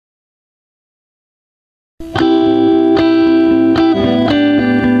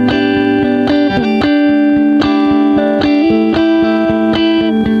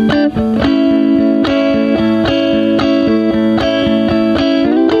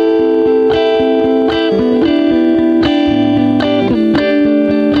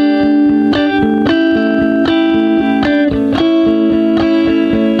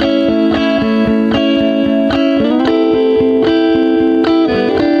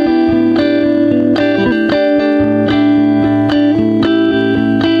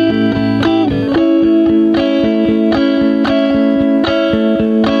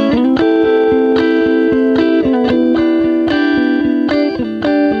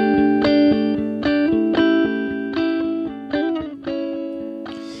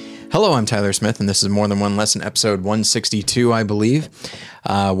Hello, I'm Tyler Smith, and this is More Than One Lesson, episode 162, I believe.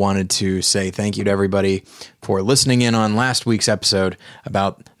 Wanted to say thank you to everybody for listening in on last week's episode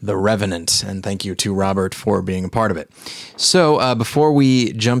about The Revenant, and thank you to Robert for being a part of it. So before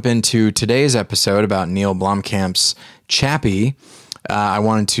we jump into today's episode about Neil Blomkamp's Chappie, I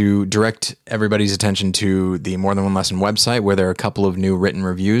wanted to direct everybody's attention to the More Than One Lesson website, where there are a couple of new written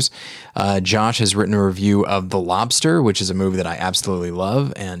reviews. Josh has written a review of The Lobster, which is a movie that I absolutely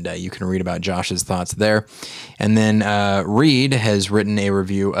love, and you can read about Josh's thoughts there. And then Reed has written a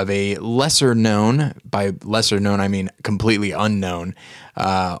review of a lesser known, by lesser known I mean completely unknown,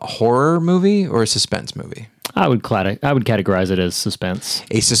 horror movie or a suspense movie? I would categorize it as suspense.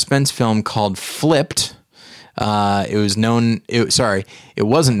 A suspense film called Flipped. It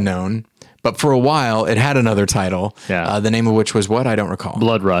wasn't known, but for a while it had another title. Yeah. The name of which was what? I don't recall.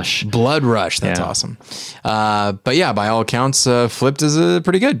 Blood Rush. Blood Rush. That's awesome. But yeah, by all accounts, Flipped is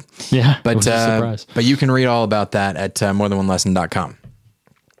pretty good. Yeah. But you can read all about that at morethanonelesson.com.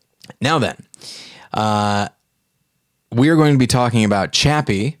 Now then, we are going to be talking about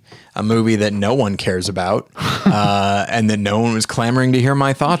Chappie, a movie that no one cares about, and that no one was clamoring to hear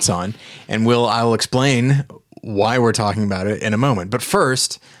my thoughts on. And I'll explain why we're talking about it in a moment. But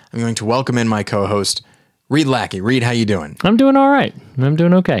first, I'm going to welcome in my co-host, Reed Lackey. Reed, how you doing? I'm doing all right. I'm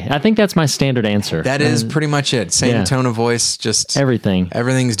doing okay. I think that's my standard answer. That is pretty much it. Same tone of voice, just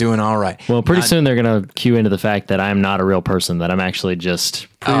everything's doing all right. Well, pretty soon they're going to cue into the fact that I'm not a real person, that I'm actually just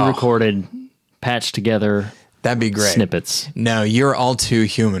pre-recorded, patched together. That'd be great. Snippets. No, you're all too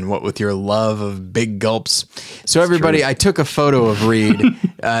human, what with your love of big gulps. So everybody, I took a photo of Reed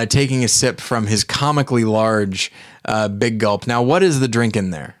taking a sip from his comically large big gulp. Now, what is the drink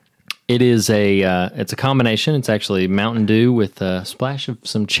in there? It is it's a combination. It's actually Mountain Dew with a splash of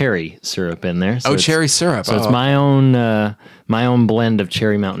some cherry syrup in there. So cherry syrup. So it's my own blend of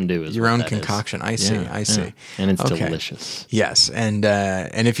cherry Mountain Dew. Your own concoction. I see. I see. And it's delicious. Yes, and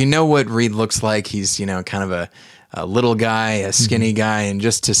if you know what Reed looks like, he's kind of a little guy, a skinny guy, and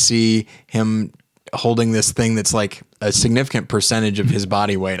just to see him holding this thing that's like a significant percentage of his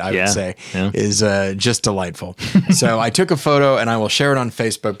body weight, I would say, is just delightful. So I took a photo and I will share it on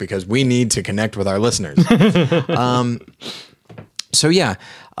Facebook because we need to connect with our listeners.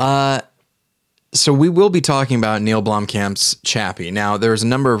 So we will be talking about Neil Blomkamp's Chappie. Now, there's a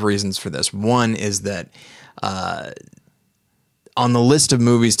number of reasons for this. One is that on the list of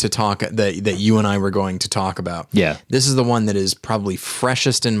movies to talk that you and I were going to talk about, this is the one that is probably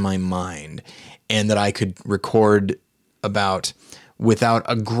freshest in my mind and that I could record about without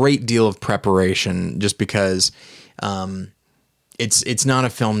a great deal of preparation, just because it's not a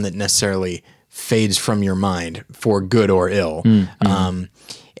film that necessarily fades from your mind for good or ill. Mm-hmm.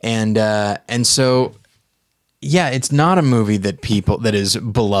 And so, yeah, it's not a movie that is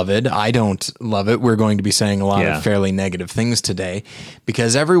beloved. I don't love it. We're going to be saying a lot of fairly negative things today,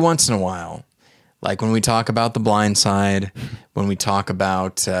 because every once in a while, like when we talk about The Blind Side, when we talk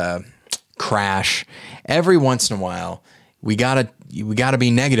about Crash, every once in a while, we gotta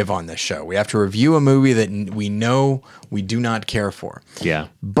be negative on this show. We have to review a movie that we know we do not care for. Yeah.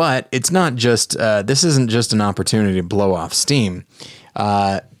 But it's not just, this isn't just an opportunity to blow off steam.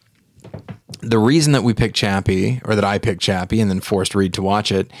 The reason that we picked Chappie, or that I picked Chappie and then forced Reed to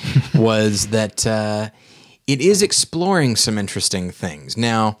watch it, was that it is exploring some interesting things.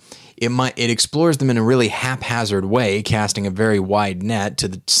 Now, it explores them in a really haphazard way, casting a very wide net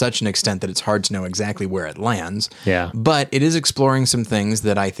to such an extent that it's hard to know exactly where it lands. Yeah. But it is exploring some things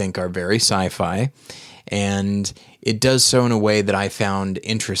that I think are very sci-fi, and it does so in a way that I found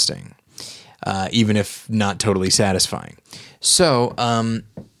interesting, even if not totally satisfying. So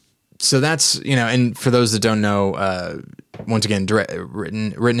that's, and for those that don't know, once again,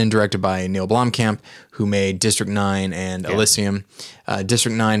 written and directed by Neil Blomkamp, who made District 9 and Elysium.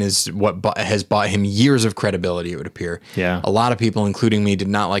 District 9 is what has bought him years of credibility, it would appear. Yeah. A lot of people, including me, did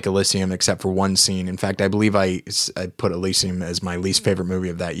not like Elysium except for one scene. In fact, I believe I put Elysium as my least favorite movie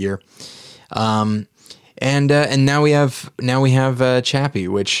of that year. And now we have Chappie,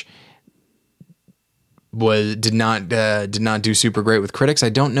 which did not do super great with critics. I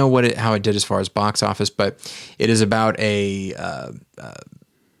don't know how it did as far as box office, but it is about a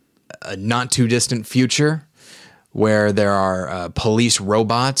not too distant future where there are police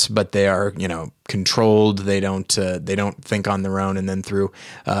robots, but they are controlled. They don't think on their own, and then through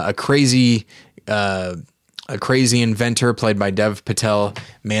a crazy inventor played by Dev Patel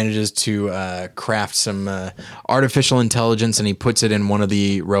manages to craft some artificial intelligence, and he puts it in one of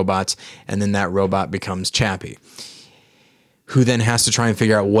the robots, and then that robot becomes Chappie, who then has to try and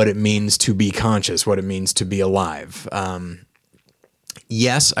figure out what it means to be conscious, what it means to be alive.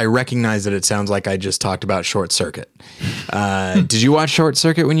 Yes, I recognize that it sounds like I just talked about Short Circuit. Did you watch Short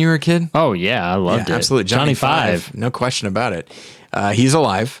Circuit when you were a kid? Oh yeah, I loved it. Absolutely. Johnny Five, no question about it. He's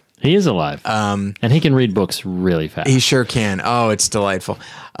alive. He is alive. And he can read books really fast. He sure can. Oh, it's delightful.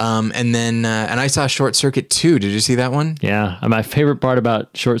 And then I saw Short Circuit 2. Did you see that one? Yeah. My favorite part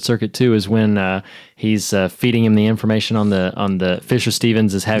about Short Circuit 2 is when he's feeding him the information on the Fisher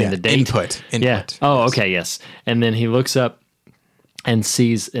Stevens is having the date. Input. Yeah. Oh, okay, yes. And then he looks up and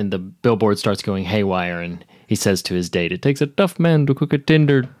sees, and the billboard starts going haywire, and he says to his date, "It takes a tough man to cook a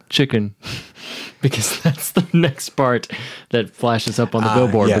tender chicken." Because that's the next part that flashes up on the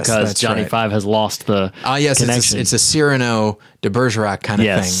billboard, yes, because Johnny right. Five has lost the connection. It's a Cyrano de Bergerac kind of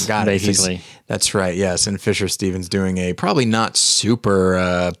Yes, thing. Got basically. it. That's right, yes. And Fisher Stevens doing a probably not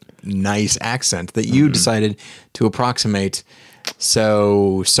super nice accent that you decided to approximate.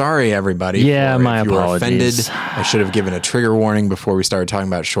 So sorry, everybody. Yeah, for my if you were apologies. offended. I should have given a trigger warning before we started talking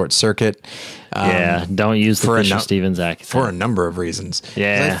about Short Circuit. Don't use the for a Fisher nu- Stevens accent. For a number of reasons. 'Cause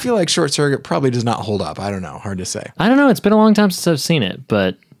Yeah. I feel like Short Circuit probably does not hold up. I don't know. Hard to say. I don't know. It's been a long time since I've seen it,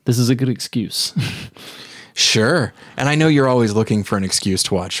 but this is a good excuse. Sure. And I know you're always looking for an excuse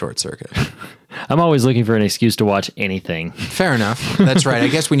to watch Short Circuit. I'm always looking for an excuse to watch anything. Fair enough. That's right. I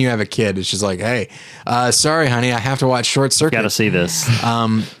guess when you have a kid, it's just like, hey, sorry, honey, I have to watch Short Circuit. Got to see this.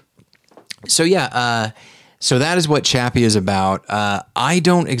 So yeah, so that is what Chappie is about. I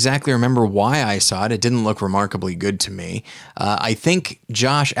don't exactly remember why I saw it. It didn't look remarkably good to me. I think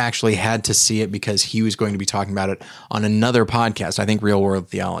Josh actually had to see it because he was going to be talking about it on another podcast. I think Real World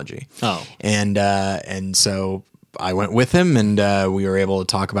Theology. Oh. And so I went with him, and we were able to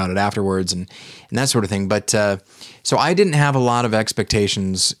talk about it afterwards and that sort of thing. But so I didn't have a lot of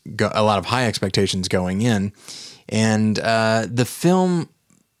expectations, a lot of high expectations going in, and the film,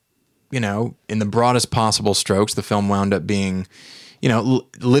 you know, in the broadest possible strokes, the film wound up being, you know,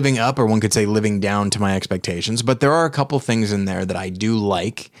 living up, or one could say living down to my expectations. But there are a couple things in there that I do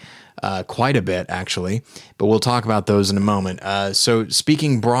like quite a bit, actually. But we'll talk about those in a moment. So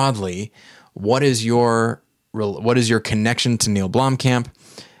speaking broadly, what is your connection to Neil Blomkamp?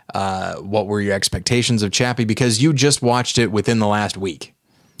 What were your expectations of Chappie? Because you just watched it within the last week.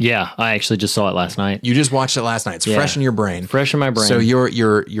 Yeah, I actually just saw it last night. You just watched it last night. It's fresh in your brain. Fresh in my brain. So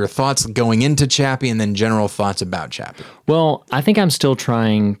your thoughts going into Chappie, and then general thoughts about Chappie. Well, I think I'm still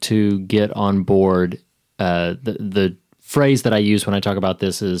trying to get on board. The phrase that I use when I talk about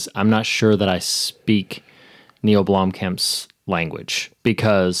this is, I'm not sure that I speak Neil Blomkamp's language,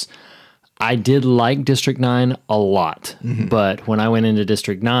 because I did like District 9 a lot, but when I went into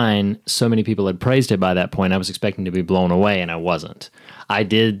District 9, so many people had praised it by that point. I was expecting to be blown away, and I wasn't. I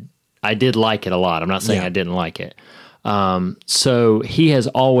did like it a lot. I'm not saying I didn't like it. So he has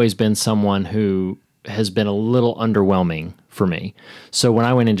always been someone who has been a little underwhelming for me. So when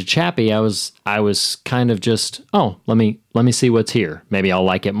I went into Chappie, I was kind of just, let me see what's here. Maybe I'll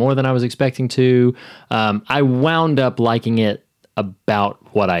like it more than I was expecting to. I wound up liking it about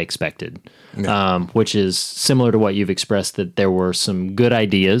what I expected, which is similar to what you've expressed, that there were some good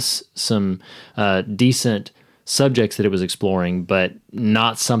ideas, some decent subjects that it was exploring, but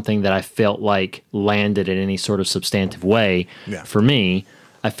not something that I felt like landed in any sort of substantive way. For me,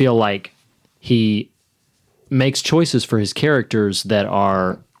 I feel like he makes choices for his characters that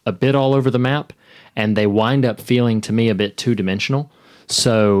are a bit all over the map, and they wind up feeling to me a bit two-dimensional.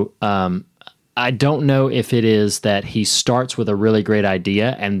 So I don't know if it is that he starts with a really great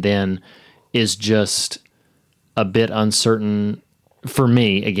idea and then is just a bit uncertain, for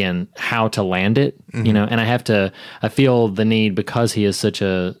me, again, how to land it, you know, and I feel the need, because he is such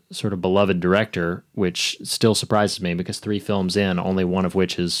a sort of beloved director, which still surprises me, because 3 films in, only one of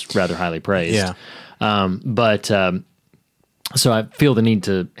which is rather highly praised. Yeah. So I feel the need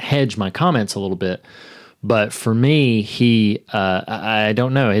to hedge my comments a little bit. But for me, I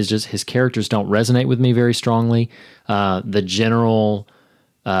don't know, his characters don't resonate with me very strongly. The general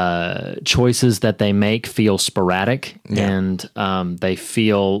choices that they make feel sporadic, and they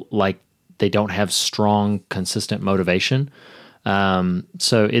feel like they don't have strong, consistent motivation.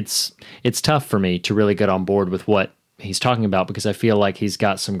 So it's tough for me to really get on board with what he's talking about, because I feel like he's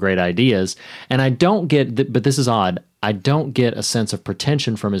got some great ideas, and I don't get, but this is odd, I don't get a sense of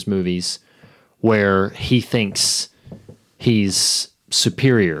pretension from his movies where he thinks he's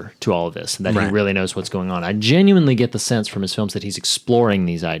superior to all of this, and that he really knows what's going on. I genuinely get the sense from his films that he's exploring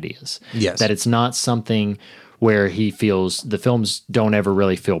these ideas. Yes. That it's not something where he feels, the films don't ever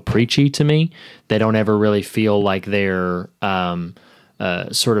really feel preachy to me. They don't ever really feel like they're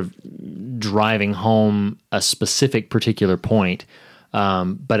sort of driving home a specific particular point.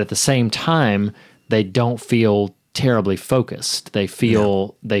 But at the same time, they don't feel terribly focused. They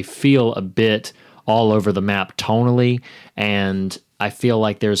feel a bit all over the map tonally, and I feel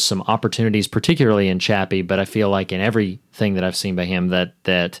like there's some opportunities, particularly in Chappie, but I feel like in everything that I've seen by him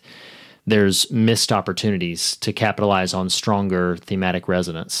that there's missed opportunities to capitalize on stronger thematic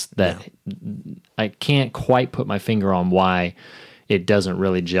resonance that I can't quite put my finger on why it doesn't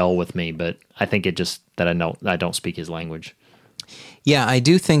really gel with me, but I think it just that I don't speak his language. Yeah, I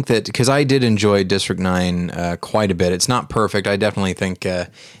do think that, because I did enjoy District 9 quite a bit. It's not perfect. I definitely think,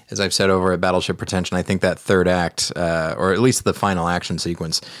 as I've said over at Battleship Pretension, I think that third act, or at least the final action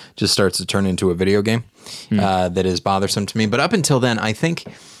sequence, just starts to turn into a video game that is bothersome to me. But up until then, I think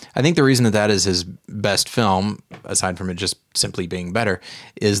the reason that is his best film, aside from it just simply being better,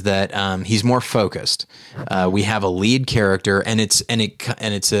 is that he's more focused. We have a lead character, and it's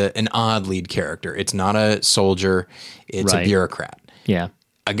an odd lead character. It's not a soldier; it's a bureaucrat. Yeah.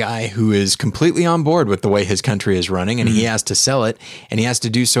 A guy who is completely on board with the way his country is running, and he has to sell it, and he has to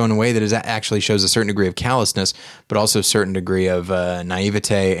do so in a way that actually shows a certain degree of callousness, but also a certain degree of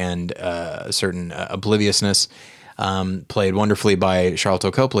naivete and a certain obliviousness, played wonderfully by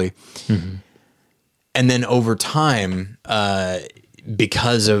Charlton Copley. Mm-hmm. And then over time,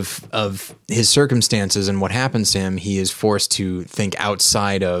 because of his circumstances and what happens to him, he is forced to think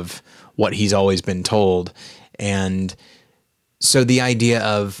outside of what he's always been told. And so the idea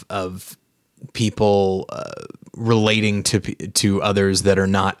of people relating to others that are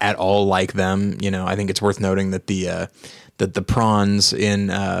not at all like them, I think it's worth noting that the prawns in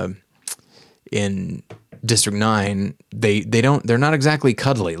District 9, they're not exactly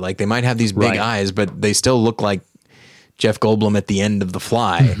cuddly. Like, they might have these big eyes, but they still look like Jeff Goldblum at the end of The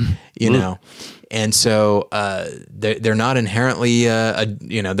Fly, And so they're not inherently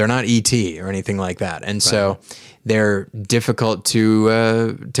they're not E.T. or anything like that. And so they're difficult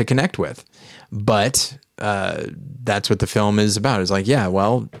to connect with. But that's what the film is about. It's like,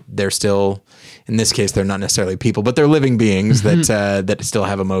 they're still, in this case, they're not necessarily people, but they're living beings that still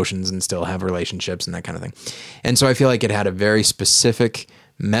have emotions and still have relationships and that kind of thing. And so I feel like it had a very specific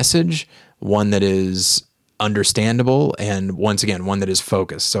message, one that is understandable, and once again, one that is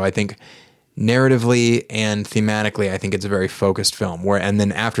focused. So I think narratively and thematically, I think it's a very focused film. And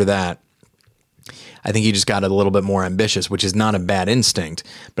then after that, I think he just got a little bit more ambitious, which is not a bad instinct.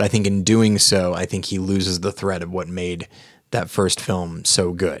 But I think in doing so, I think he loses the thread of what made that first film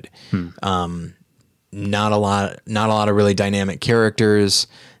so good. Not a lot of really dynamic characters,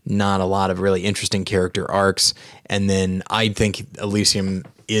 not a lot of really interesting character arcs. And then I think Elysium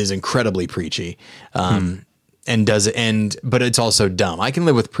is incredibly preachy. But it's also dumb. I can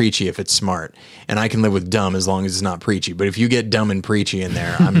live with preachy if it's smart, and I can live with dumb as long as it's not preachy. But if you get dumb and preachy in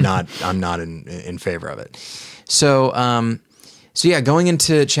there, I'm not in favor of it. So going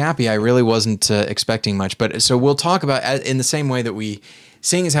into Chappie, I really wasn't expecting much. But so we'll talk about, in the same way that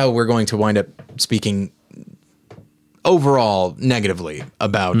seeing as how we're going to wind up speaking overall negatively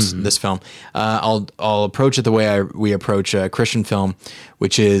about this film, I'll approach it the way we approach a Christian film,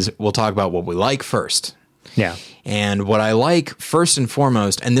 which is we'll talk about what we like first. Yeah. And what I like first and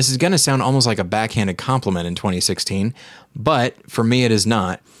foremost, and this is going to sound almost like a backhanded compliment in 2016, but for me it is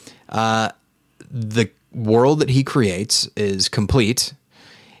not. The world that he creates is complete,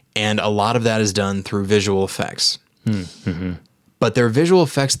 and a lot of that is done through visual effects. Mm-hmm. But they're visual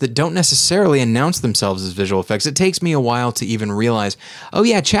effects that don't necessarily announce themselves as visual effects. It takes me a while to even realize,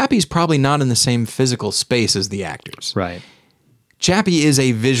 Chappie's probably not in the same physical space as the actors. Right. Chappie is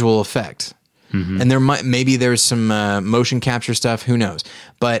a visual effect. Mm-hmm. And there's some motion capture stuff. Who knows?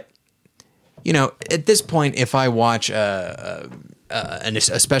 But at this point, if I watch a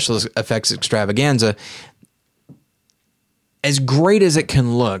special effects extravaganza, as great as it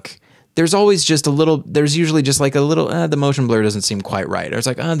can look, there's always just there's usually just like a little, the motion blur doesn't seem quite right. Or it's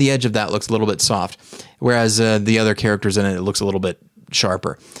like, the edge of that looks a little bit soft, whereas the other characters in it looks a little bit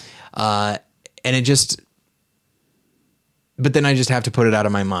sharper, and it just. But then I just have to put it out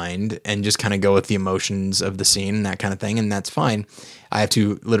of my mind and just kind of go with the emotions of the scene and that kind of thing, and that's fine. I have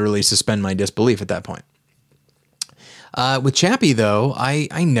to literally suspend my disbelief at that point. With Chappie, though,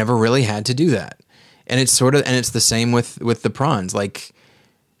 I never really had to do that, and it's the same with the prawns. Like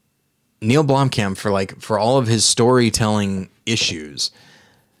Neil Blomkamp, for all of his storytelling issues,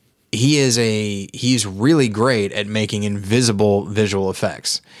 he's really great at making invisible visual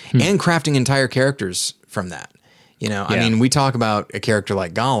effects and crafting entire characters from that. I mean, we talk about a character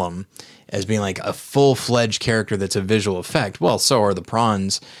like Gollum as being like a full-fledged character that's a visual effect. Well, so are the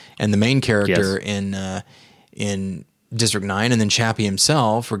prawns and the main character in District 9, and then Chappie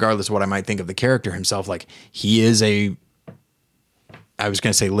himself, regardless of what I might think of the character himself, like he is I was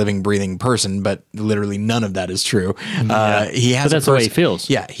going to say living, breathing person, but literally none of that is true. He has, but that's the way he feels.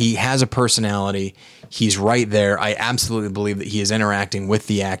 Yeah, he has a personality. He's right there. I absolutely believe that he is interacting with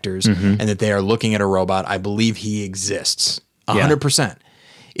the actors and that they are looking at a robot. I believe he exists 100%.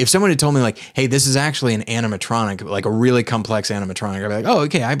 If someone had told me like, hey, this is actually an animatronic, like a really complex animatronic, I'd be like, oh,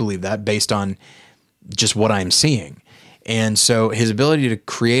 okay, I believe that based on just what I'm seeing. And so his ability to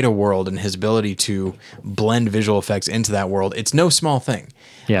create a world and his ability to blend visual effects into that world, it's no small thing.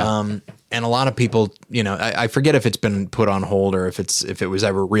 Yeah. And a lot of people, you know, I forget if it's been put on hold or if it was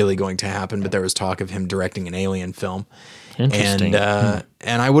ever really going to happen, but there was talk of him directing an Alien film. Interesting. And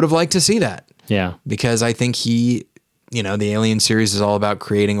I would have liked to see that. Yeah. Because I think the Alien series is all about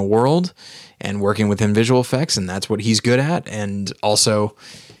creating a world and working within visual effects, and that's what he's good at. And also,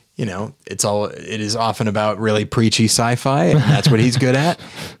 you know, it is often about really preachy sci-fi, and that's what he's good at,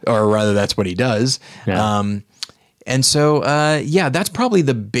 or rather that's what he does. Yeah. And so, that's probably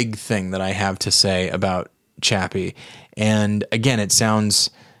the big thing that I have to say about Chappie. And again,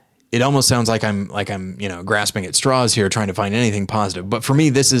 it almost sounds like I'm, you know, grasping at straws here, trying to find anything positive. But for me,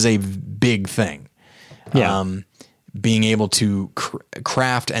 this is a big thing. Yeah. Being able to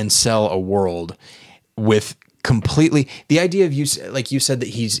craft and sell a world with completely the idea of you, like you said, that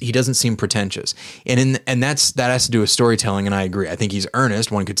he doesn't seem pretentious, and that has to do with storytelling. And I agree. I think he's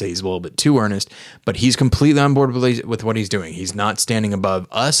earnest. One could say he's a little bit too earnest, but he's completely on board with what he's doing. He's not standing above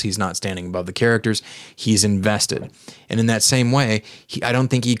us. He's not standing above the characters. He's invested, and in that same way, I don't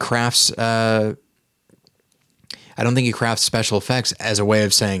think he crafts special effects as a way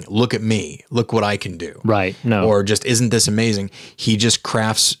of saying, look at me, look what I can do. Right. No. Or just, isn't this amazing? He just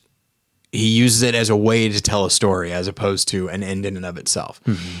he uses it as a way to tell a story as opposed to an end in and of itself.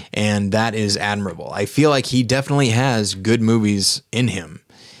 Mm-hmm. And that is admirable. I feel like he definitely has good movies in him.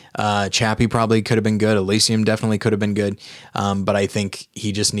 Chappie probably could have been good. Elysium definitely could have been good. But I think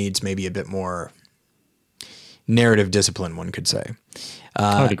he just needs maybe a bit more narrative discipline, one could say.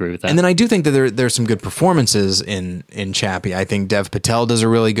 I would agree with that. And then I do think that there's some good performances in Chappie. I think Dev Patel does a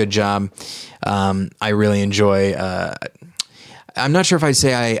really good job. I really enjoy. I'm not sure if I'd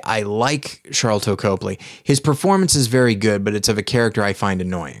say I like Sharlto Copley. His performance is very good, but it's of a character I find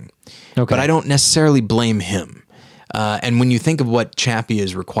annoying. Okay. But I don't necessarily blame him. And when you think of what Chappie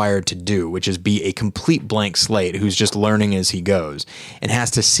is required to do, which is be a complete blank slate who's just learning as he goes and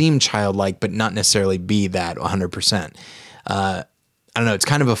has to seem childlike, but not necessarily be that 100%. I don't know. It's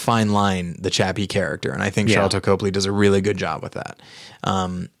kind of a fine line, the Chappie character. And I think Sharlto Copley does a really good job with that.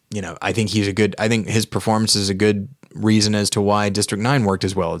 You know, I think his performance is a good reason as to why District 9 worked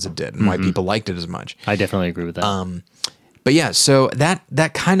as well as it did and why people liked it as much. I definitely agree with that. But yeah, so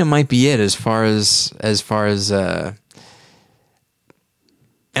that kind of might be it as far as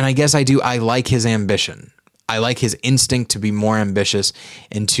and I guess I like his ambition. I like his instinct to be more ambitious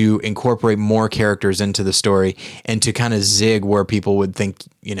and to incorporate more characters into the story and to kind of zig where people would think,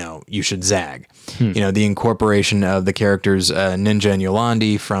 you know, you should zag. You know, the incorporation of the characters Ninja and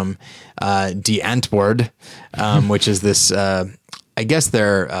Yolandi from Die Antwoord, which is this, I guess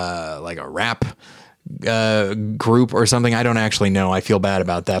they're like a rap group or something. I don't actually know. I feel bad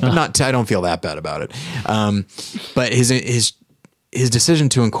about that, but I don't feel that bad about it. But his decision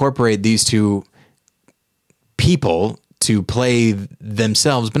to incorporate these two people to play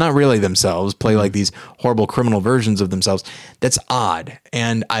themselves, but not really themselves, play like these horrible criminal versions of themselves, that's odd.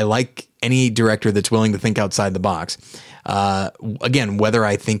 And I like any director that's willing to think outside the box. Again, whether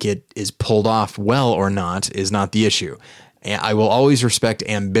I think it is pulled off well or not is not the issue. I will always respect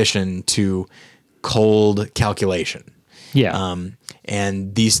ambition to cold calculation. Yeah.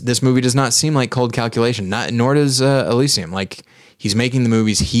 And this movie does not seem like cold calculation, nor does Elysium. Like, he's making the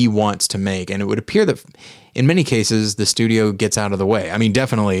movies he wants to make, and it would appear that in many cases the studio gets out of the way. I mean,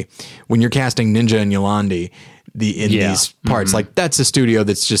 definitely when you're casting Ninja and Yolandi these parts, like, that's a studio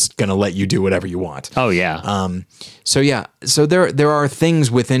that's just going to let you do whatever you want. Oh yeah. So there are things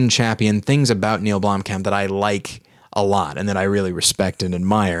within Chappie and things about Neil Blomkamp that I like a lot and that I really respect and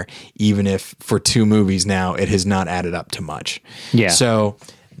admire, even if for 2 movies now it has not added up to much. Yeah. So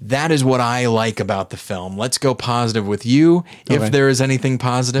that is what I like about the film. Let's go positive with you, if there is anything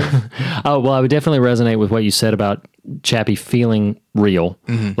positive. Oh, well, I would definitely resonate with what you said about Chappie feeling real.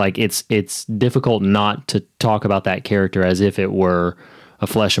 Like, it's difficult not to talk about that character as if it were a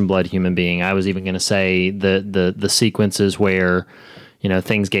flesh and blood human being. I was even going to say the sequences where, you know,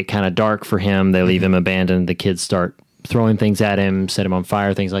 things get kind of dark for him. They leave him abandoned. The kids start throwing things at him, set him on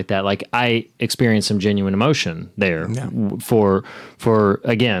fire, things like that. Like, I experienced some genuine emotion there for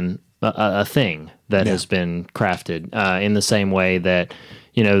again, a thing that has been crafted in the same way that,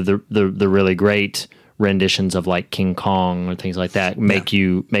 you know, the really great renditions of like King Kong or things like that make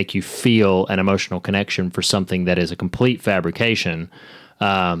you feel an emotional connection for something that is a complete fabrication.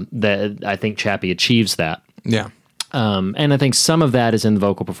 That I think Chappie achieves that. Yeah. And I think some of that is in the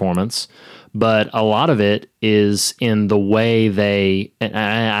vocal performance, but a lot of it is in the way they, and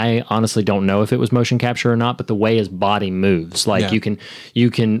I honestly don't know if it was motion capture or not, but the way his body moves. Like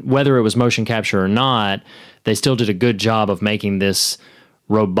you can, whether it was motion capture or not, they still did a good job of making this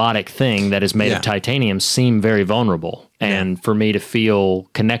robotic thing that is made of titanium seem very vulnerable. And for me to feel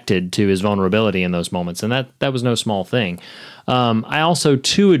connected to his vulnerability in those moments. And that was no small thing. I also,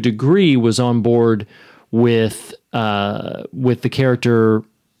 to a degree, was on board with the character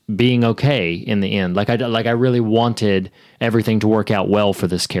being okay in the end. Like I really wanted everything to work out well for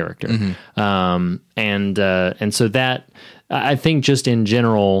this character. And so that, I think just in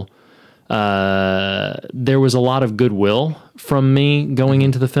general, there was a lot of goodwill from me going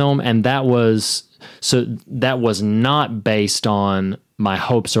into the film, and that was not based on my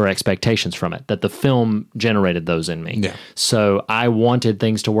hopes or expectations from it, that the film generated those in me. Yeah. So I wanted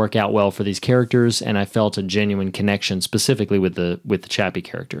things to work out well for these characters, and I felt a genuine connection specifically with the Chappie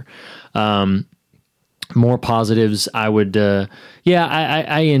character. More positives, I would,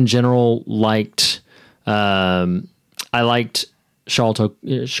 I in general liked, I liked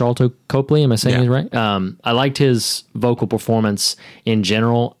Sharlto Copley. Am I saying it right? I liked his vocal performance in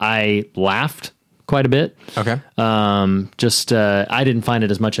general. I laughed quite a bit. Okay. I didn't find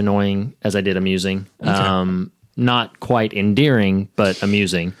it as much annoying as I did amusing. Okay. Not quite endearing, but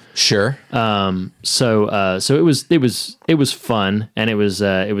amusing. Sure. So it was fun, and it was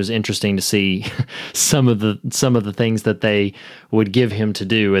interesting to see some of the things that they would give him to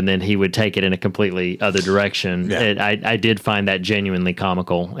do, and then he would take it in a completely other direction. Yeah. I did find that genuinely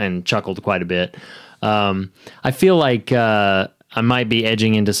comical and chuckled quite a bit. I feel like I might be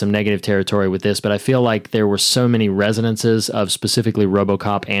edging into some negative territory with this, but I feel like there were so many resonances of specifically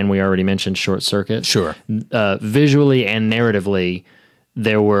RoboCop, and we already mentioned Short Circuit. Sure. Visually and narratively,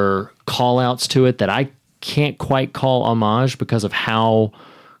 there were call-outs to it that I can't quite call homage because of how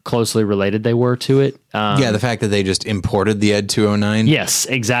closely related they were to it. The fact that they just imported the Ed 209. Yes,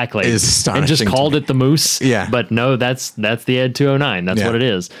 exactly. Is astonishing. And just called it the Moose. Yeah. But no, that's the Ed 209. That's what it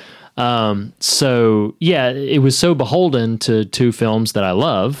is. It was so beholden to two films that I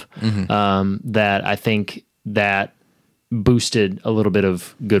love, that I think that boosted a little bit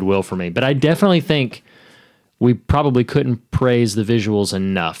of goodwill for me. But I definitely think we probably couldn't praise the visuals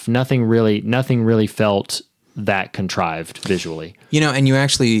enough. Nothing really felt that contrived visually. And you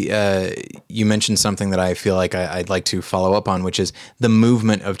actually, you mentioned something that I feel like I'd like to follow up on, which is the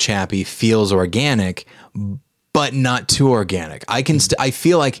movement of Chappie feels organic, but not too organic. I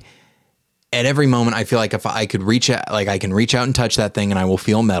feel like at every moment, I feel like if I could reach out, like I can reach out and touch that thing and I will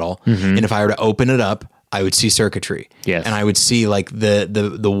feel metal. And if I were to open it up, I would see circuitry. Yes. And I would see like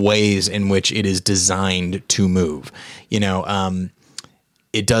the ways in which it is designed to move. It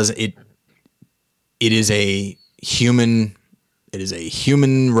is a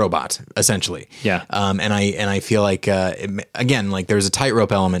human robot, essentially. Yeah. And I feel like, again, like there's a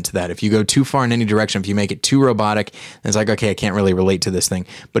tightrope element to that. If you go too far in any direction, if you make it too robotic, then it's like, okay, I can't really relate to this thing.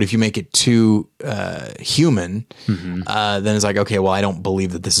 But if you make it too human, then it's like, okay, well, I don't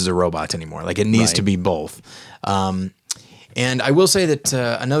believe that this is a robot anymore. Like it needs to be both. And I will say that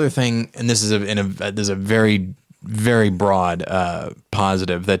another thing, and this is a very, very broad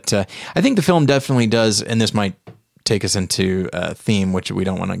positive, that I think the film definitely does, and this might take us into a theme, which we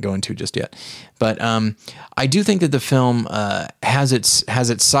don't want to go into just yet. But I do think that the film has its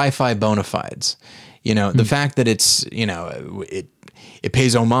sci-fi bona fides. The fact that it's, it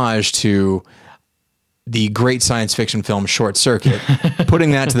pays homage to the great science fiction film Short Circuit. Putting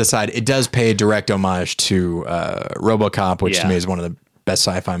that to the side, it does pay a direct homage to RoboCop, which to me is one of the best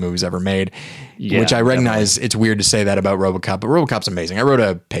sci-fi movies ever made, which I recognize it's weird to say that about RoboCop, but RoboCop's amazing. I wrote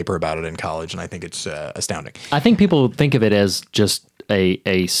a paper about it in college, and I think it's astounding. I think people think of it as just a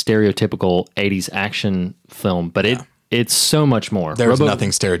stereotypical 80s action film, but it's so much more. There's nothing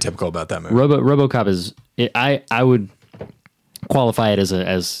stereotypical about that movie. RoboCop is, I would qualify it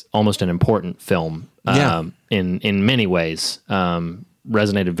as almost an important film in many ways.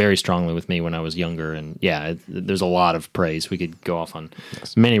 Resonated very strongly with me when I was younger, and there's a lot of praise. We could go off on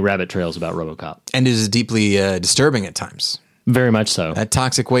many rabbit trails about RoboCop, and it is deeply disturbing at times. Very much so. That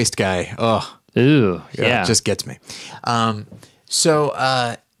toxic waste guy, it just gets me.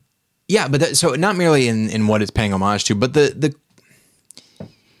 So not merely in what it's paying homage to, but the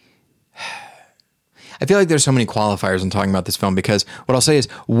I feel like there's so many qualifiers in talking about this film, because what I'll say is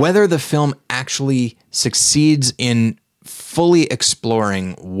whether the film actually succeeds in fully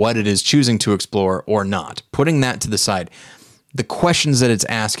exploring what it is choosing to explore or not. Putting that to the side, the questions that it's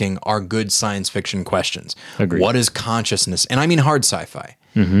asking are good science fiction questions. Agreed. What is consciousness? And I mean hard sci-fi.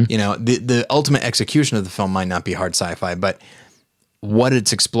 You know, the ultimate execution of the film might not be hard sci-fi, but what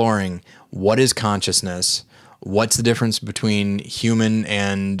it's exploring, what is consciousness? What's the difference between human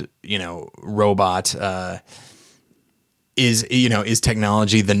and, you know, robot? Is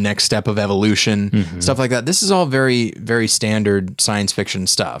technology the next step of evolution? Stuff like that. This is all very, very standard science fiction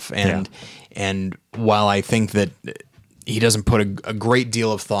stuff. And while I think that he doesn't put a great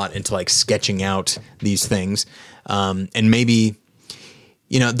deal of thought into like sketching out these things, and maybe,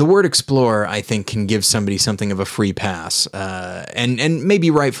 you know, the word explore, I think, can give somebody something of a free pass, and maybe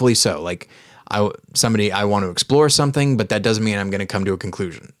rightfully so. Like, I want to explore something, but that doesn't mean I'm going to come to a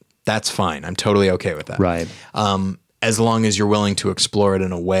conclusion. That's fine. I'm totally okay with that. Right. As long as you're willing to explore it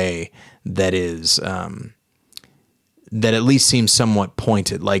in a way that is, that at least seems somewhat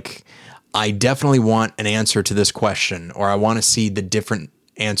pointed. Like, I definitely want an answer to this question, or I want to see the different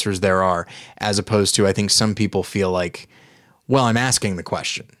answers there are, as opposed to, I think some people feel like, well, I'm asking the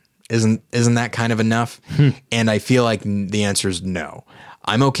question. Isn't that kind of enough? And I feel like the answer is no.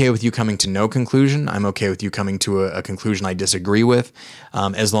 I'm okay with you coming to no conclusion. I'm okay with you coming to a conclusion I disagree with,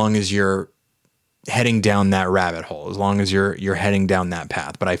 as long as you're heading down that rabbit hole, as long as you're heading down that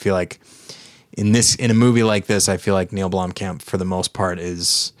path. But I feel like in a movie like this, I feel like Neil Blomkamp, for the most part,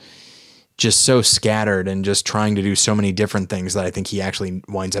 is just so scattered and just trying to do so many different things that I think he actually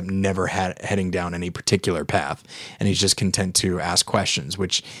winds up never heading down any particular path. And he's just content to ask questions,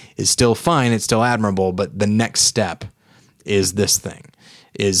 which is still fine. It's still admirable. But the next step is this thing,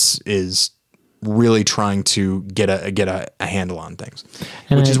 is really trying to get a handle on things,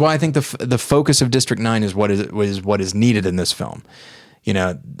 which is why I think the focus of District 9 is what is needed in this film. You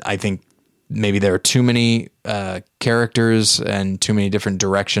know, I think maybe there are too many characters and too many different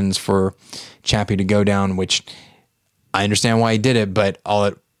directions for Chappie to go down, which I understand why he did it, but all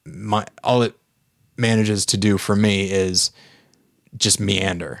it manages to do for me is just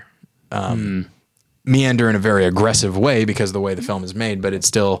meander. Meander in a very aggressive way because of the way the film is made, but it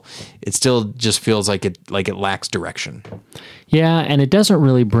still just feels like it lacks direction. Yeah, and it doesn't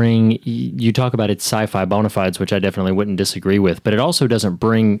really bring, you talk about its sci-fi bona fides, which I definitely wouldn't disagree with, but it also doesn't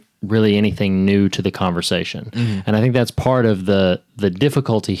bring really anything new to the conversation. And I think that's part of the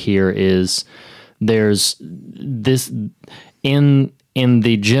difficulty here is there's this, in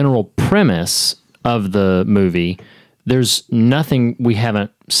the general premise of the movie, there's nothing we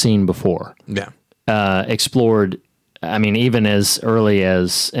haven't seen before. Yeah. Explored, I mean, even as early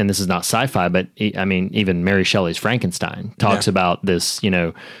as, and this is not sci-fi, but I mean, even Mary Shelley's Frankenstein talks about this, you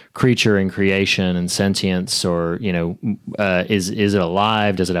know, creature and creation and sentience, or, you know, is it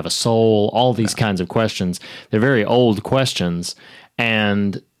alive? Does it have a soul? All these kinds of questions. They're very old questions.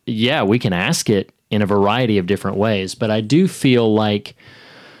 And yeah, we can ask it in a variety of different ways, but I do feel like,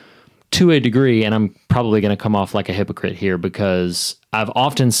 to a degree, and I'm probably going to come off like a hypocrite here, because I've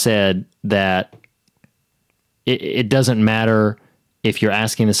often said that it doesn't matter if you're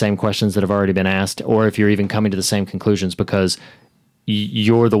asking the same questions that have already been asked, or if you're even coming to the same conclusions, because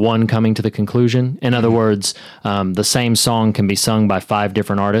you're the one coming to the conclusion. In other words, the same song can be sung by 5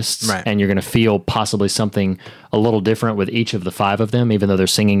 different artists, right, and you're going to feel possibly something a little different with each of the 5 of them, even though they're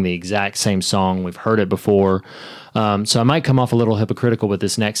singing the exact same song. We've heard it before. So I might come off a little hypocritical with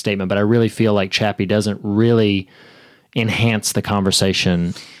this next statement, but I really feel like Chappie doesn't really enhance the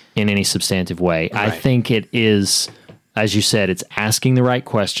conversation in any substantive way. Right. I think it is, as you said, it's asking the right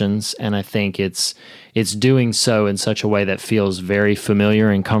questions, and I think it's doing so in such a way that feels very familiar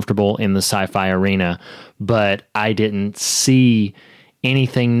and comfortable in the sci-fi arena, but I didn't see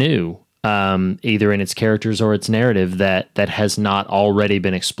anything new, either in its characters or its narrative that has not already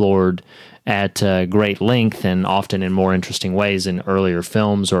been explored at great length, and often in more interesting ways in earlier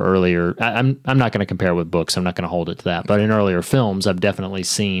films or earlier. I'm not going to compare with books. I'm not going to hold it to that. But in earlier films, I've definitely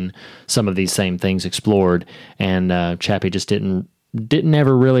seen some of these same things explored, and Chappie just didn't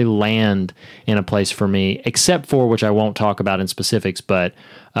ever really land in a place for me, except for, which I won't talk about in specifics, but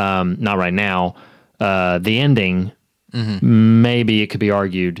not right now, the ending. Maybe it could be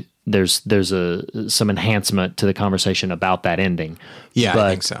argued there's some enhancement to the conversation about that ending. Yeah, I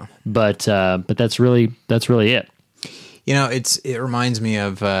think so. But that's really it. You know, it reminds me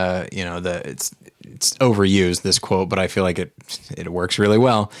of it's overused, this quote, but I feel like it works really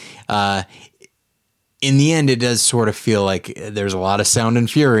well. In the end, it does sort of feel like there's a lot of sound and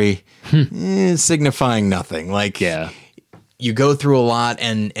fury, signifying nothing. Like, yeah, you go through a lot,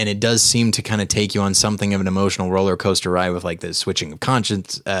 and it does seem to kind of take you on something of an emotional roller coaster ride with like the switching of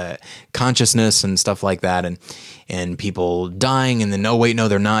consciousness and stuff like that, and people dying, and then no, wait, no,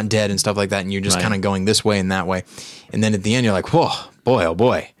 they're not dead, and stuff like that, and you're just kind of going this way and that way, and then at the end you're like, whoa, boy, oh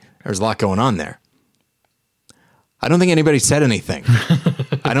boy, there's a lot going on there. I don't think anybody said anything.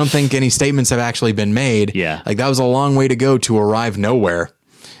 I don't think any statements have actually been made. Yeah, like that was a long way to go to arrive nowhere.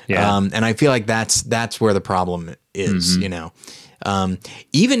 Yeah. And I feel like that's where the problem is, you know.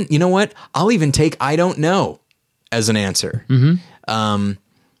 Even, you know what? I'll even take I don't know as an answer.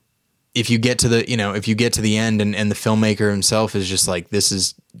 If you get to the end and the filmmaker himself is just like, this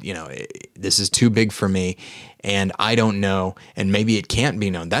is too big for me and I don't know, and maybe it can't be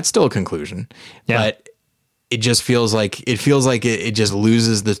known. That's still a conclusion. Yeah. But it just feels like it just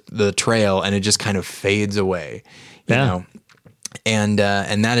loses the trail, and it just kind of fades away, you know? And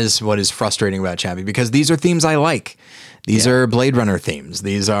that is what is frustrating about Chappie, because these are themes I like. These are Blade Runner themes.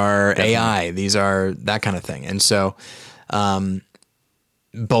 These are AI. These are that kind of thing. And so,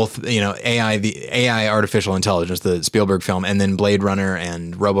 both, you know, the AI, artificial intelligence, the Spielberg film, and then Blade Runner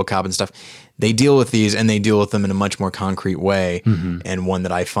and RoboCop and stuff, they deal with these, and they deal with them in a much more concrete way, and one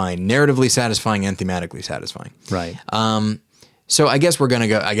that I find narratively satisfying and thematically satisfying. Right. So I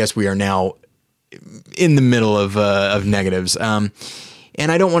guess we are now in the middle of negatives. And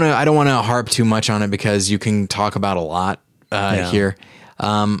I don't want to harp too much on it, because you can talk about a lot here.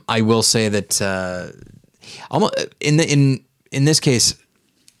 I will say that in this case,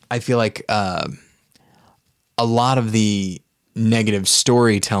 I feel like a lot of the negative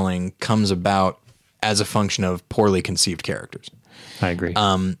storytelling comes about as a function of poorly conceived characters. I agree.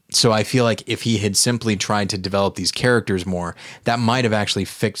 So I feel like if he had simply tried to develop these characters more, that might have actually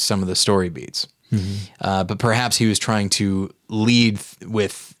fixed some of the story beats. But perhaps he was trying to lead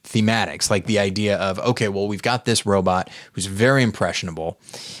with thematics, like the idea of, okay, well, we've got this robot who's very impressionable.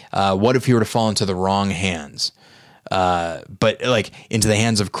 What if he were to fall into the wrong hands? But like into the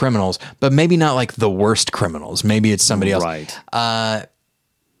hands of criminals, but maybe not like the worst criminals. Maybe it's somebody else. Right.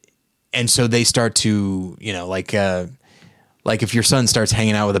 And so they start to, you know, like if your son starts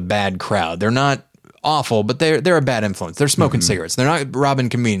hanging out with a bad crowd, they're not awful, but they're a bad influence. They're smoking cigarettes. They're not robbing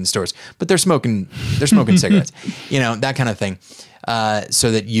convenience stores, but they're smoking cigarettes, you know, that kind of thing.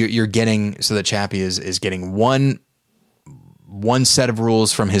 So that Chappie is getting one set of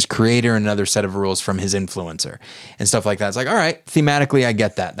rules from his creator and another set of rules from his influencer and stuff like that. It's like, all right, thematically, I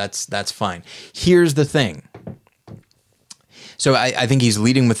get that. That's fine. Here's the thing. So I think he's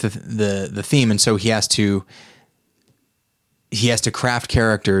leading with the theme, and so he has to craft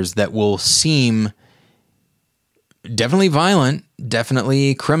characters that will seem definitely violent,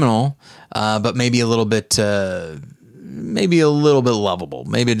 definitely criminal, but maybe a little bit lovable.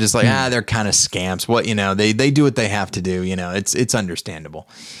 Maybe just like, they're kind of scamps. What, you know, they do what they have to do. You know, it's understandable.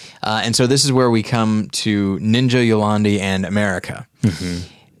 And so this is where we come to Ninja, Yolandi, and America,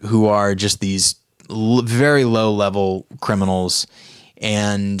 who are just these very low level criminals,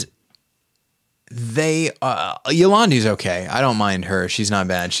 and Yolandi's okay. I don't mind her. She's not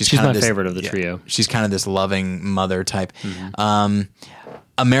bad. She's kind my of favorite of the trio. She's kind of this loving mother type.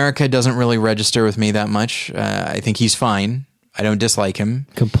 America doesn't really register with me that much. I think he's fine. I don't dislike him.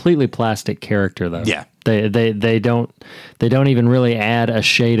 Completely plastic character, though. Yeah. They don't even really add a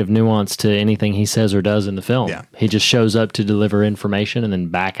shade of nuance to anything he says or does in the film. Yeah. He just shows up to deliver information and then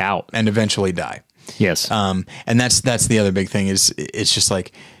back out. And eventually die. Yes. And that's the other big thing is it's just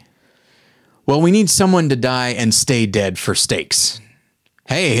like, well, we need someone to die and stay dead for stakes.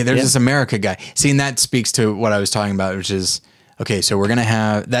 Hey, there's this America guy. See, and that speaks to what I was talking about, which is, okay, so we're going to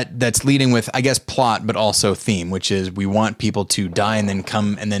have that's leading with, I guess, plot, but also theme, which is we want people to die and then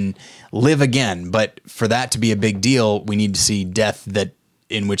come and then live again. But for that to be a big deal, we need to see death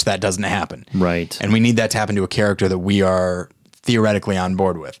in which that doesn't happen. Right. And we need that to happen to a character that we are theoretically on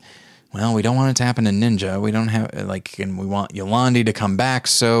board with. Well, we don't want it to happen to Ninja. We don't have and we want Yolandi to come back.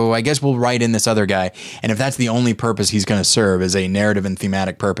 So I guess we'll write in this other guy. And if that's the only purpose he's going to serve as a narrative and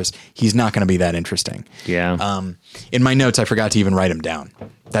thematic purpose, he's not going to be that interesting. Yeah. In my notes, I forgot to even write him down.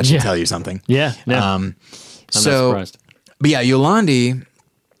 That should tell you something. Yeah. I'm not surprised. But yeah, Yolandi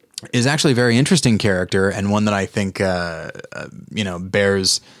is actually a very interesting character, and one that I think,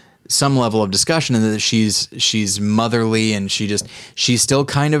 bears some level of discussion, in that she's motherly, and she's still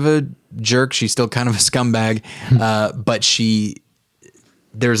kind of a jerk. She's still kind of a scumbag. But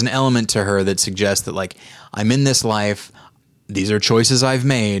there's an element to her that suggests that, like, I'm in this life. These are choices I've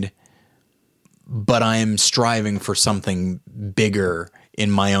made, but I am striving for something bigger in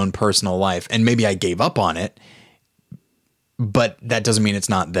my own personal life. And maybe I gave up on it, but that doesn't mean it's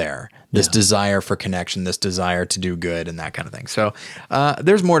not there. This desire for connection, this desire to do good, and that kind of thing. So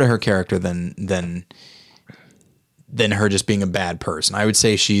there's more to her character than her just being a bad person. I'd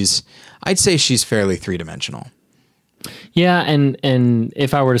say she's fairly three-dimensional. Yeah, and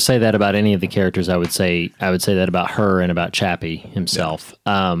if I were to say that about any of the characters, I would say that about her and about Chappie himself.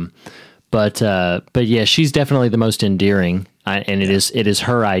 Yeah. But yeah, she's definitely the most endearing, and it is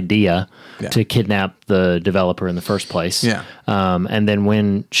her idea to kidnap the developer in the first place. Yeah. And then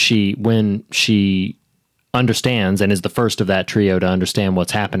when she understands and is the first of that trio to understand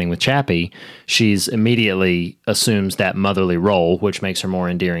what's happening with Chappie, she's immediately assumes that motherly role, which makes her more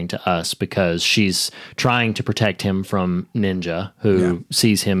endearing to us because she's trying to protect him from Ninja, who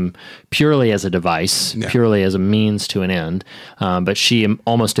sees him purely as a device, purely as a means to an end. But she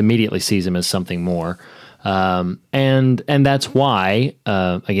almost immediately sees him as something more. And that's why,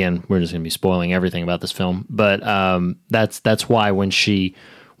 again, we're just going to be spoiling everything about this film, but that's why when she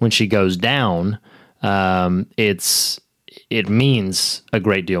goes down, it means a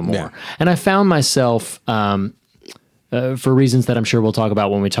great deal more. Yeah. And I found myself, for reasons that I'm sure we'll talk about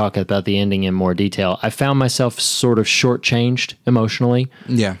when we talk about the ending in more detail, I found myself sort of shortchanged emotionally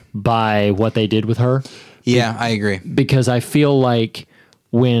by what they did with her. Yeah, I agree. Because I feel like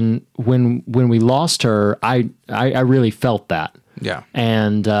when we lost her, I really felt that. Yeah.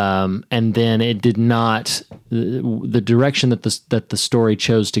 And then it did not, the direction that the story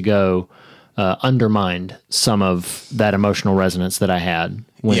chose to go undermined some of that emotional resonance that I had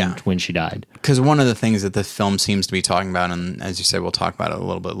when she died. Because one of the things that the film seems to be talking about, and as you said, we'll talk about it a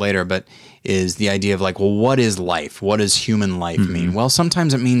little bit later, but is the idea of like, well, what is life? What does human life mean? Well,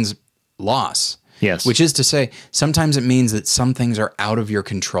 sometimes it means loss. Yes. Which is to say, sometimes it means that some things are out of your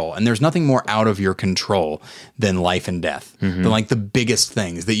control. And there's nothing more out of your control than life and death. Than like the biggest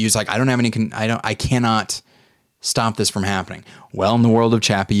things that you just like, I cannot stop this from happening. Well, in the world of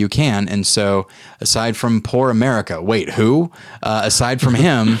Chappie, you can. And so aside from poor America, wait, who? Aside from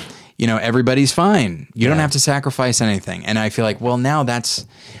him, everybody's fine. You don't have to sacrifice anything. And I feel like, well, now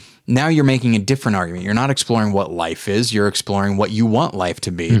you're making a different argument. You're not exploring what life is. You're exploring what you want life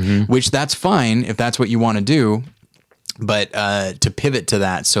to be, which that's fine if that's what you want to do. But to pivot to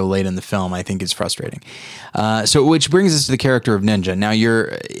that so late in the film, I think is frustrating. So which brings us to the character of Ninja. Now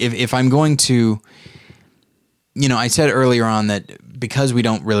if I'm going to, I said earlier on that because we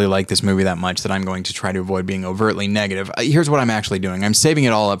don't really like this movie that much, that I'm going to try to avoid being overtly negative. Here's what I'm actually doing. I'm saving it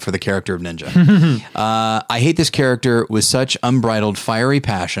all up for the character of Ninja. I hate this character with such unbridled, fiery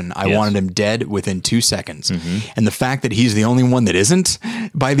passion. I wanted him dead within 2 seconds. And the fact that he's the only one that isn't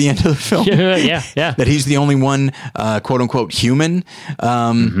by the end of the film, that he's the only one, quote unquote, human.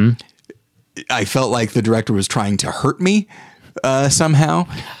 I felt like the director was trying to hurt me somehow.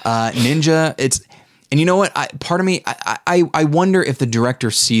 Ninja, and you know what? Part of me, I wonder if the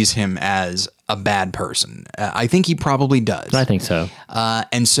director sees him as a bad person. I think he probably does. I think so.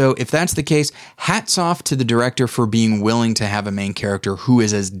 And so if that's the case, hats off to the director for being willing to have a main character who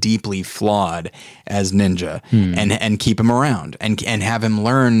is as deeply flawed as Ninja and keep him around and have him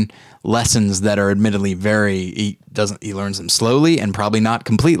learn lessons that are admittedly he learns them slowly and probably not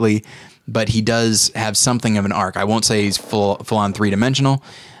completely, but he does have something of an arc. I won't say he's full on three-dimensional,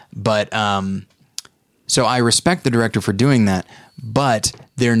 but so I respect the director for doing that, but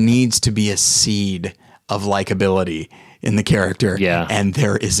there needs to be a seed of likability in the character, and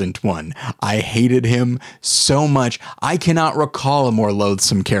there isn't one. I hated him so much. I cannot recall a more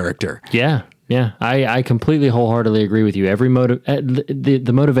loathsome character. Yeah. I completely wholeheartedly agree with you. Every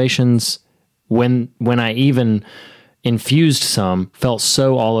the motivations when I even infused some felt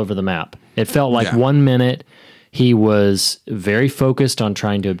so all over the map. It felt like 1 minute he was very focused on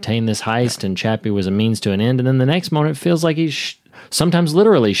trying to obtain this heist, and Chappie was a means to an end. And then the next moment, it feels like he's sometimes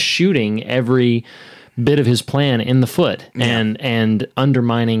literally shooting every bit of his plan in the foot and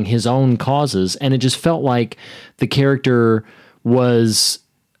undermining his own causes. And it just felt like the character was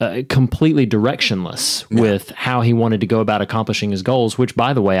completely directionless with how he wanted to go about accomplishing his goals, which,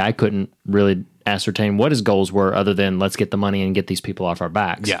 by the way, I couldn't really ascertain what his goals were other than let's get the money and get these people off our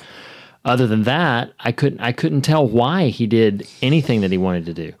backs. Yeah. Other than that, I couldn't tell why he did anything that he wanted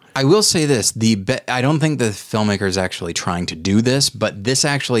to do. I will say this: I don't think the filmmaker is actually trying to do this, but this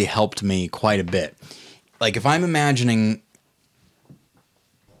actually helped me quite a bit. Like if I'm imagining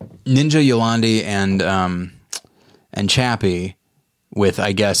Ninja, Yolandi, and Chappie with,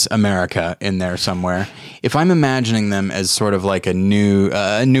 I guess, America in there somewhere. If I'm imagining them as sort of like a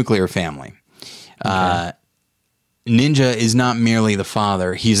nuclear family. Okay. Ninja is not merely the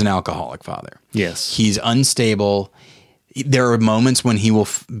father, he's an alcoholic father. Yes. He's unstable. There are moments when he will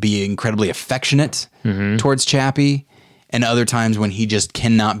be incredibly affectionate towards Chappie and other times when he just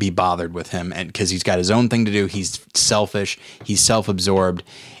cannot be bothered with him, and because he's got his own thing to do. He's selfish, he's self-absorbed,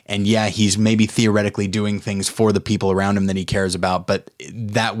 and yeah, he's maybe theoretically doing things for the people around him that he cares about, but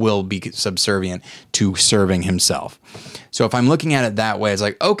that will be subservient to serving himself. So if I'm looking at it that way, it's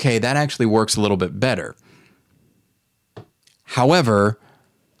like, okay, that actually works a little bit better. However,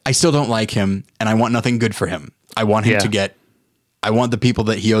 I still don't like him, and I want nothing good for him. I want him I want the people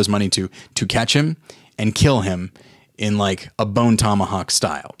that he owes money to catch him and kill him in like a Bone Tomahawk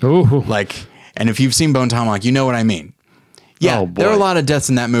style. Ooh. Like, and if you've seen Bone Tomahawk, you know what I mean. Yeah, there are a lot of deaths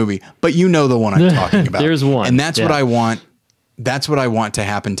in that movie, but you know the one I'm talking about. There's one. And that's what I want. That's what I want to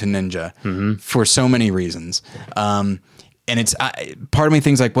happen to Ninja for so many reasons. And it's part of me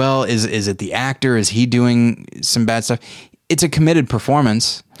thinks like, well, is it the actor? Is he doing some bad stuff? It's a committed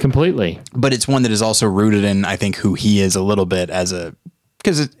performance. Completely. But it's one that is also rooted in, I think, who he is a little bit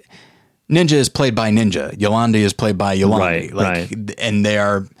because Ninja is played by Ninja. Yolandi is played by Yolandi. Right. And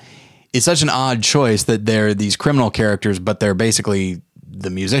it's such an odd choice that they're these criminal characters, but they're basically the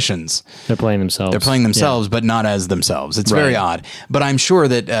musicians. They're playing themselves. But not as themselves. It's very odd. But I'm sure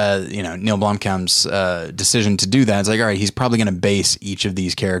that, Neil Blomkamp's decision to do that, it's like, all right, he's probably going to base each of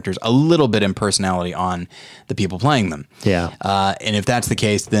these characters a little bit in personality on the people playing them. Yeah. And if that's the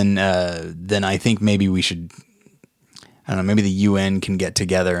case, then I think maybe we should, I don't know, maybe the UN can get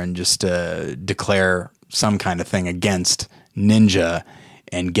together and just declare some kind of thing against Ninja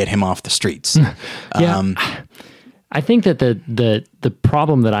and get him off the streets. I think that the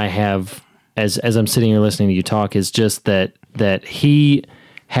problem that I have as I'm sitting here listening to you talk is just that he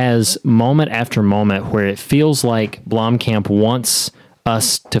has moment after moment where it feels like Blomkamp wants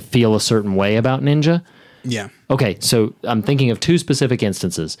us to feel a certain way about Ninja. Yeah. Okay, so I'm thinking of two specific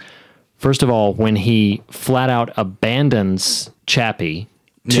instances. First of all, when he flat out abandons Chappie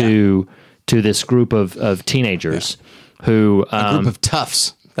to this group of teenagers who a group of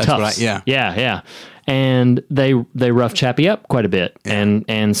toughs. That's toughs. Yeah. And they rough Chappie up quite a bit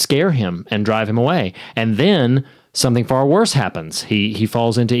and scare him and drive him away. And then something far worse happens. He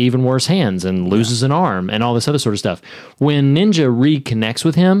falls into even worse hands and loses an arm and all this other sort of stuff. When Ninja reconnects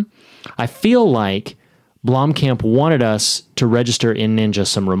with him, I feel like Blomkamp wanted us to register in Ninja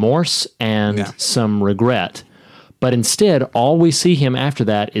some remorse and some regret. But instead, all we see him after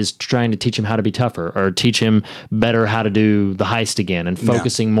that is trying to teach him how to be tougher or teach him better how to do the heist again and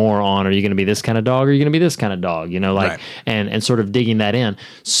focusing more on, are you going to be this kind of dog or are you going to be this kind of dog? And sort of digging that in.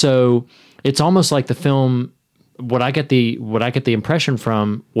 So it's almost like the film, what I get the impression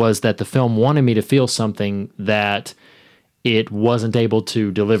from was that the film wanted me to feel something that it wasn't able to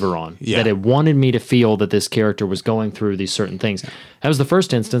deliver on. That it wanted me to feel that this character was going through these certain things. That was the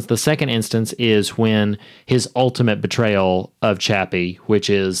first instance. The second instance is when his ultimate betrayal of Chappie, which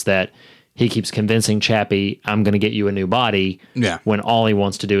is that he keeps convincing Chappie, I'm going to get you a new body, when all he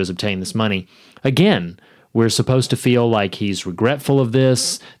wants to do is obtain this money. Again, we're supposed to feel like he's regretful of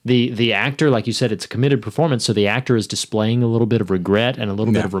this. The actor, like you said, it's a committed performance, so the actor is displaying a little bit of regret and a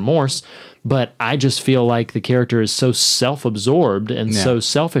little bit of remorse. But I just feel like the character is so self-absorbed and so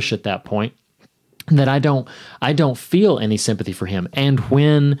selfish at that point that I don't feel any sympathy for him. And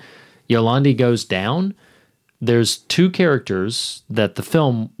when Yolandi goes down, there's two characters that the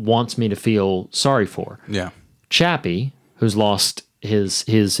film wants me to feel sorry for. Yeah. Chappie, who's lost his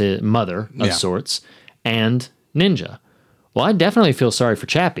mother of sorts, and Ninja. Well, I definitely feel sorry for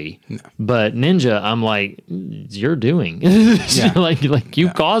Chappie, but Ninja, I'm like, you're doing. like you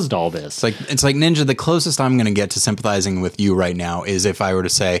caused all this. It's like Ninja, the closest I'm going to get to sympathizing with you right now is if I were to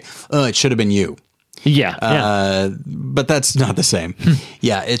say, oh, it should have been you. But that's not the same.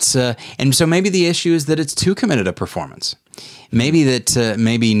 It's and so maybe the issue is that it's too committed a performance. Maybe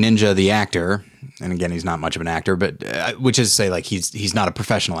maybe Ninja the actor, and again he's not much of an actor, but which is to say like he's not a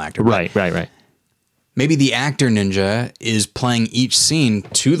professional actor. Right. Maybe the actor Ninja is playing each scene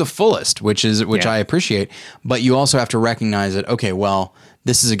to the fullest, which I appreciate. But you also have to recognize that, okay, well,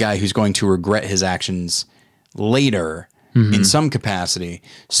 this is a guy who's going to regret his actions later in some capacity.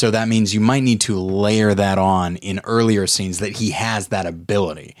 So that means you might need to layer that on in earlier scenes, that he has that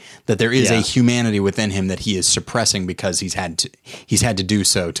ability, that there is a humanity within him that he is suppressing because he's had to do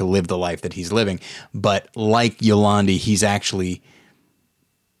so to live the life that he's living. But like Yolandi, he's actually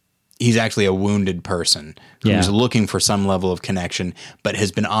a wounded person who's looking for some level of connection, but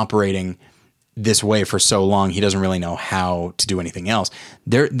has been operating this way for so long, he doesn't really know how to do anything else.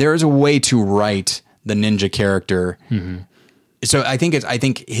 There is a way to write the Ninja character. So I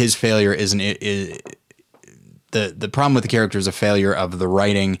think his failure the problem with the character is a failure of the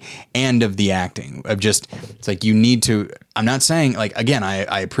writing and of the acting. Of just, it's like you need to. I'm not saying, like, again,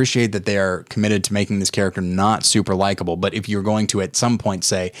 I appreciate that they are committed to making this character not super likable, but if you're going to at some point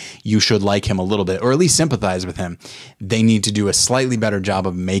say you should like him a little bit or at least sympathize with him, they need to do a slightly better job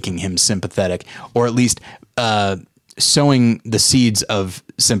of making him sympathetic, or at least sowing the seeds of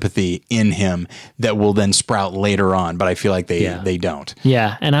sympathy in him that will then sprout later on. But I feel like they don't.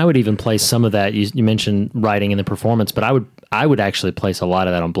 Yeah, and I would even place some of that. You mentioned writing in the performance, but I would actually place a lot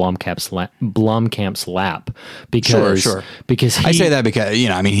of that on Blomkamp's lap because because I say that because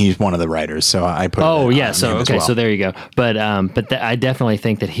he's one of the writers, so I put so there you go. But I definitely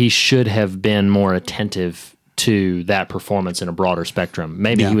think that he should have been more attentive to that performance in a broader spectrum.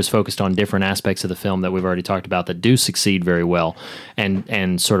 Maybe he was focused on different aspects of the film that we've already talked about that do succeed very well,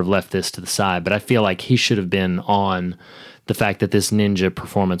 and sort of left this to the side. But I feel like he should have been on the fact that this ninja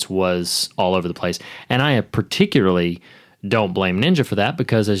performance was all over the place. And I particularly don't blame Ninja for that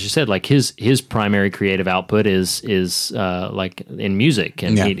because, as you said, like his primary creative output is like in music,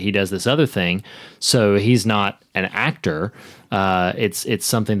 and he does this other thing. So he's not an actor. It's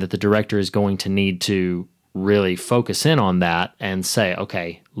something that the director is going to need to really focus in on that and say,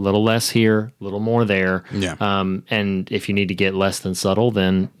 okay, a little less here, a little more there. Yeah. And if you need to get less than subtle,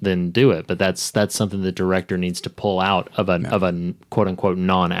 then do it. But that's something the director needs to pull out of a quote unquote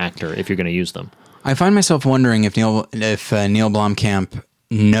non-actor if you're going to use them. I find myself wondering if Neil Blomkamp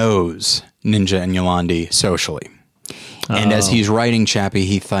knows Ninja and Yolandi socially. And as he's writing Chappie,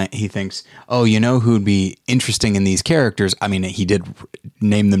 he thinks, who'd be interesting in these characters? I mean, he did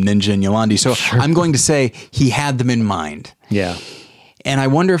name them Ninja and Yolandi, so I'm going to say he had them in mind. Yeah. And I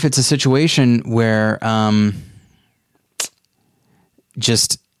wonder if it's a situation where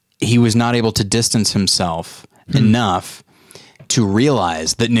just he was not able to distance himself enough to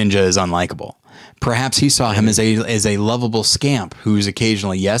realize that Ninja is unlikable. Perhaps he saw him as a lovable scamp who's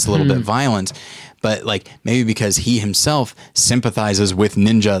occasionally, a little bit violent, but like maybe because he himself sympathizes with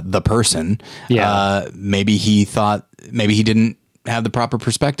Ninja the person, maybe he didn't have the proper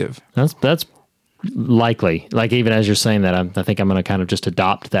perspective. That's likely. Like even as you're saying that, I think I'm going to kind of just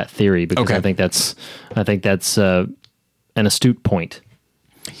adopt that theory because I think that's an astute point.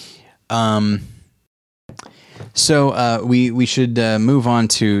 So we should move on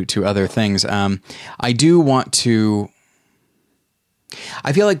to other things. I do want to.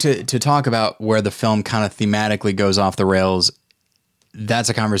 I feel like to talk about where the film kind of thematically goes off the rails. That's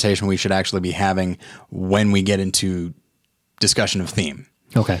a conversation we should actually be having when we get into discussion of theme.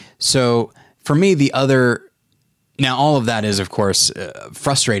 Okay. So for me, now all of that is of course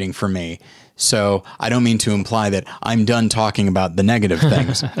frustrating for me. So I don't mean to imply that I'm done talking about the negative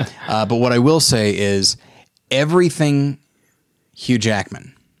things. But what I will say is everything Hugh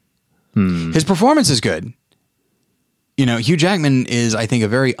Jackman, his performance is good. Hugh Jackman is, I think, a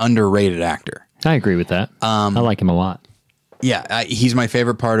very underrated actor. I agree with that. I like him a lot. Yeah, he's my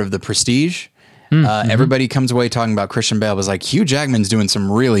favorite part of The Prestige. Everybody comes away talking about Christian Bale, was like, Hugh Jackman's doing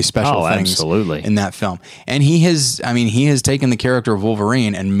some really special things in that film. And he has taken the character of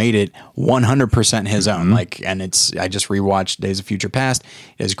Wolverine and made it 100% his own. And I just rewatched Days of Future Past.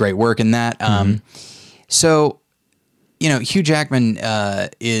 It has great work in that. So, Hugh Jackman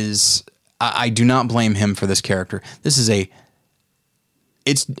is... I do not blame him for this character. This is I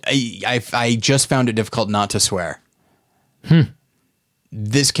just found it difficult not to swear.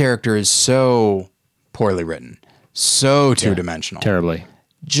 This character is so poorly written, so two-dimensional. Terribly.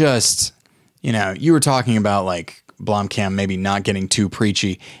 Just, you were talking about like Blomkamp maybe not getting too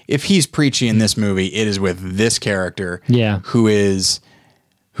preachy. If he's preachy in this movie, it is with this character who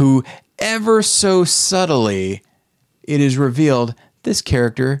ever so subtly it is revealed this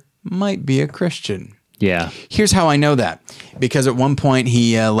character might be a Christian. Yeah. Here's how I know that. Because at one point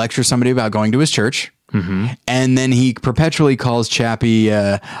he lectures somebody about going to his church, and then he perpetually calls Chappie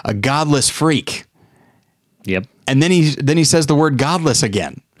a godless freak. Yep. And then he says the word godless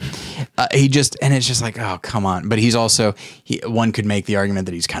again. And it's just like, oh, come on. But he's also, one could make the argument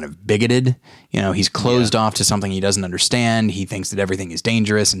that he's kind of bigoted. He's closed off to something he doesn't understand. He thinks that everything is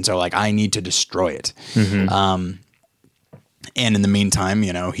dangerous. And so like, I need to destroy it. And in the meantime,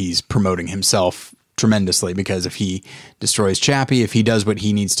 he's promoting himself tremendously because if he destroys Chappie, if he does what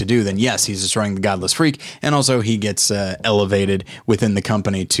he needs to do, then yes, he's destroying the godless freak. And also he gets elevated within the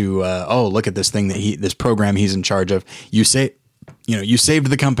company to, look at this thing this program he's in charge of. You saved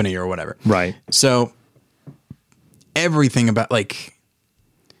the company or whatever. Right. So everything about I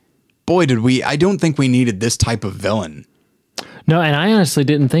don't think we needed this type of villain. No, and I honestly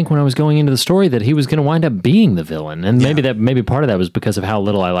didn't think when I was going into the story that he was going to wind up being the villain, and maybe part of that was because of how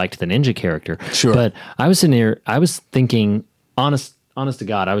little I liked the ninja character. Sure, but I was in here. I was thinking, honest to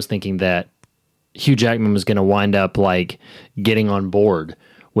God, I was thinking that Hugh Jackman was going to wind up like getting on board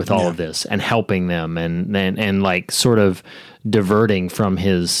with all of this and helping them, and like sort of diverting from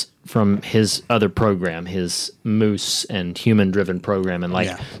his other program, his Moose and human driven program,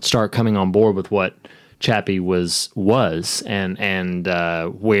 and start coming on board with what Chappie was and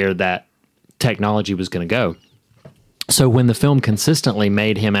where that technology was going to go. So when the film consistently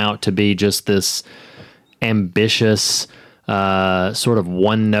made him out to be just this ambitious sort of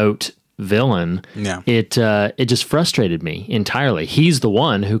one note villain, it just frustrated me entirely. He's the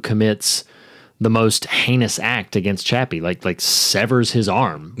one who commits the most heinous act against Chappie, like severs his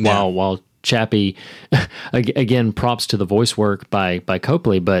arm while Chappie, again, props to the voice work by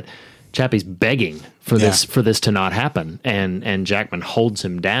Copley, but Chappie's begging for this to not happen, and Jackman holds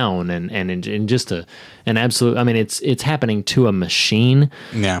him down, and in just an absolute. I mean, it's happening to a machine,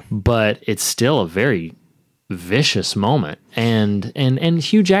 but it's still a very vicious moment, and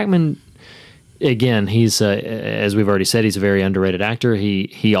Hugh Jackman. Again, he's as we've already said, he's a very underrated actor.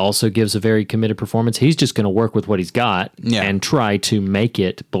 He also gives a very committed performance. He's just going to work with what he's got and try to make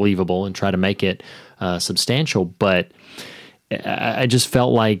it believable and try to make it substantial. But I just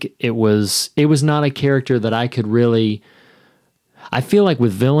felt like it was not a character that I could really. I feel like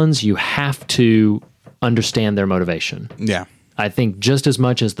with villains, you have to understand their motivation. Yeah, I think just as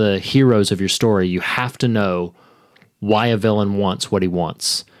much as the heroes of your story, you have to know why a villain wants what he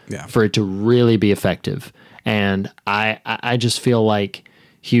wants. For it to really be effective. And I just feel like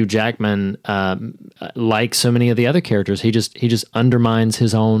Hugh Jackman, like so many of the other characters, he just undermines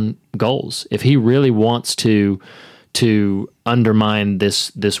his own goals. If he really wants to undermine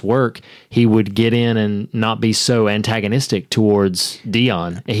this work, he would get in and not be so antagonistic towards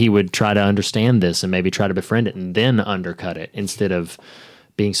Dion. He would try to understand this and maybe try to befriend it and then undercut it instead of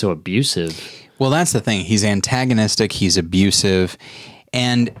being so abusive. Well, that's the thing. He's antagonistic. He's abusive.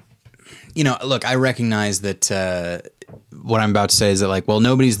 And, you know, look, I recognize that what I'm about to say is that, like, well,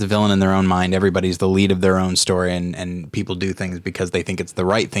 nobody's the villain in their own mind. Everybody's the lead of their own story, and people do things because they think it's the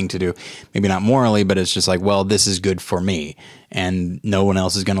right thing to do. Maybe not morally, but it's just like, well, this is good for me, and no one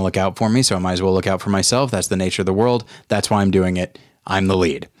else is going to look out for me, so I might as well look out for myself. That's the nature of the world. That's why I'm doing it. I'm the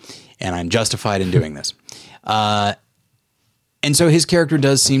lead, and I'm justified in doing this. And so his character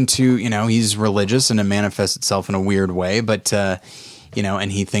does seem to, you know, he's religious, and it manifests itself in a weird way, but you know,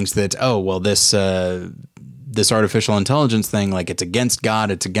 and he thinks that, oh, well, this artificial intelligence thing, like, it's against God,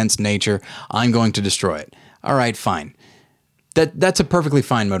 it's against nature, I'm going to destroy it. All right, fine. That's a perfectly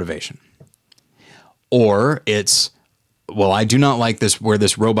fine motivation. Or it's, well, I do not like this, where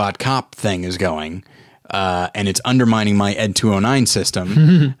this robot cop thing is going, and it's undermining my Ed 209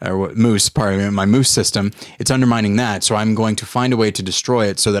 system, or Moose, pardon me, my Moose system. It's undermining that, so I'm going to find a way to destroy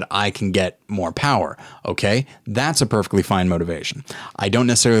it so that I can get more power. Okay, that's a perfectly fine motivation. I don't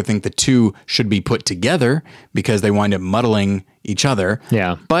necessarily think the two should be put together because they wind up muddling each other.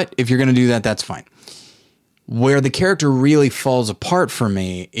 Yeah. But if you're going to do that, that's fine. Where the character really falls apart for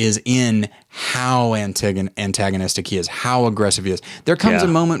me is in how antagonistic he is, how aggressive he is. There comes a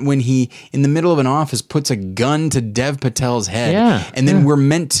moment when he, in the middle of an office, puts a gun to Dev Patel's head. And then we're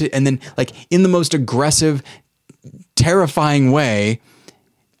meant to, and then, like, in the most aggressive, terrifying way,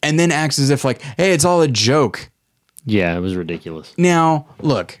 and then acts as if, like, hey, it's all a joke. Yeah, it was ridiculous. Now,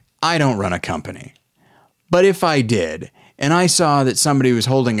 look, I don't run a company. But if I did, and I saw that somebody was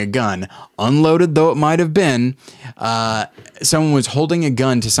holding a gun, unloaded though it might have been, someone was holding a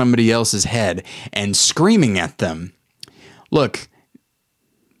gun to somebody else's head and screaming at them. Look,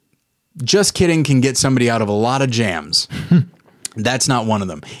 just kidding can get somebody out of a lot of jams. That's not one of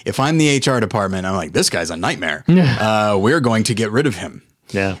them. If I'm the HR department, I'm like, this guy's a nightmare. We're going to get rid of him.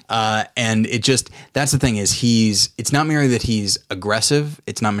 Yeah. And it just, that's the thing is it's not merely that he's aggressive.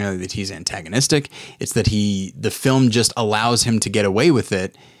 It's not merely that he's antagonistic. It's that the film just allows him to get away with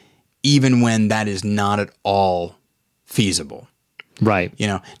it, even when that is not at all feasible. Right. You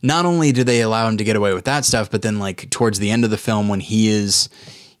know, not only do they allow him to get away with that stuff, but then, like, towards the end of the film, when he is,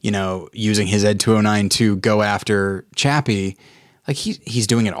 you know, using his Ed 209 to go after Chappie, like, he's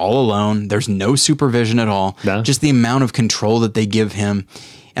doing it all alone. There's no supervision at all. No. Just the amount of control that they give him.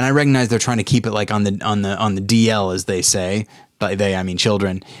 And I recognize they're trying to keep it, like, on the DL, as they say. By they, I mean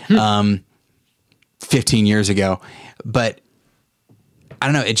children. 15 years ago. But I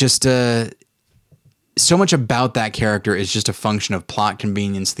don't know. It just so much about that character is just a function of plot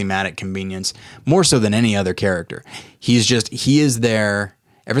convenience, thematic convenience, more so than any other character. He is there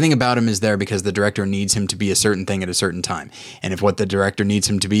Everything about him is there because the director needs him to be a certain thing at a certain time. And if what the director needs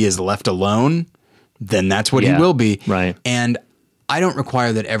him to be is left alone, then that's what he will be. Right. And I don't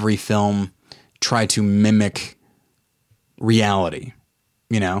require that every film try to mimic reality,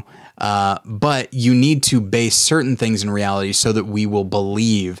 but you need to base certain things in reality so that we will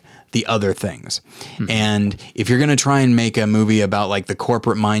believe the other things. And if you're going to try and make a movie about like the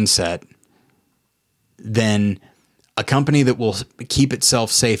corporate mindset, then a company that will keep itself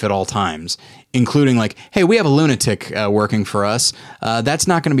safe at all times, including like, hey, we have a lunatic working for us. That's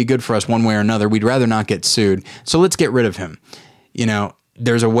not going to be good for us one way or another. We'd rather not get sued. So let's get rid of him.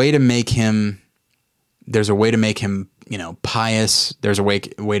 There's a way to make him pious. There's a way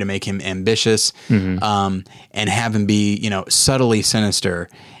to make him ambitious, and have him be, subtly sinister.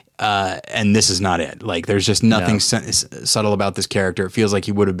 And this is not it. Like, there's just nothing subtle about this character. It feels like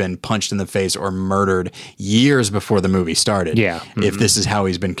he would have been punched in the face or murdered years before the movie started. Yeah. If this is how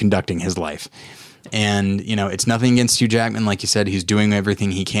he's been conducting his life. And, it's nothing against Hugh Jackman. Like you said, he's doing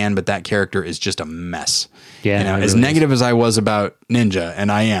everything he can, but that character is just a mess. Yeah. As negative as I was about Ninja,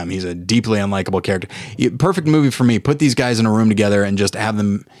 and I am, he's a deeply unlikable character. Perfect movie for me. Put these guys in a room together and just have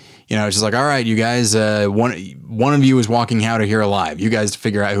them, it's just like, all right, you guys, one of you is walking out of here alive. You guys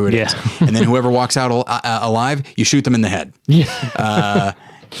figure out who it is. And then whoever walks out alive, you shoot them in the head. Yeah.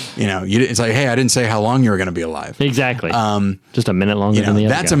 It's like, hey, I didn't say how long you were going to be alive. Exactly. Just a minute longer than the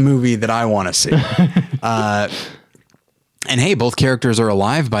other That's guy. a movie that I want to see. And hey, both characters are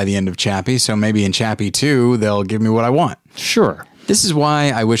alive by the end of Chappie, so maybe in Chappie 2, they'll give me what I want. Sure. This is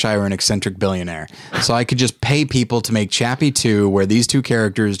why I wish I were an eccentric billionaire. So I could just pay people to make Chappie 2, where these two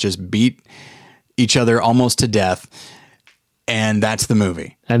characters just beat each other almost to death, and that's the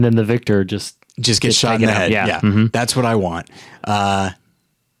movie. And then the victor just gets shot in the head. Yeah. That's what I want.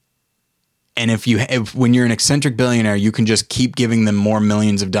 And if when you're an eccentric billionaire, you can just keep giving them more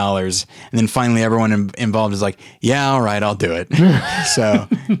millions of dollars, and then finally everyone involved is like, yeah, all right, I'll do it. So,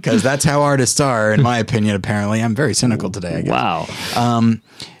 because that's how artists are, in my opinion. Apparently, I'm very cynical today, I guess. Wow. And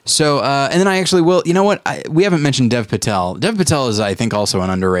then I actually will. You know what? We haven't mentioned Dev Patel. Dev Patel is, I think, also an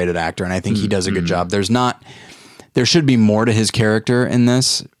underrated actor, and I think he does a good job. There should be more to his character in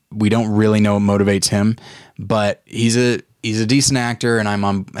this. We don't really know what motivates him, but he's a decent actor, and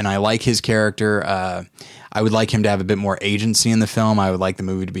I like his character. I would like him to have a bit more agency in the film. I would like the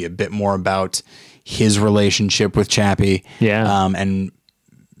movie to be a bit more about his relationship with Chappie. Yeah. And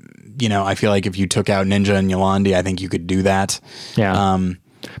I feel like if you took out Ninja and Yolandi, I think you could do that. Yeah.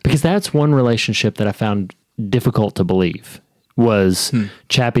 Because that's one relationship that I found difficult to believe was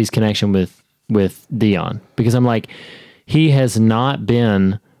Chappie's connection with Dion. Because I'm like, he has not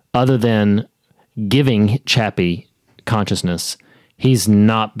been, other than giving Chappie consciousness, he's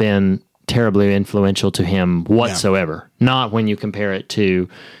not been terribly influential to him whatsoever. Yeah. Not when you compare it to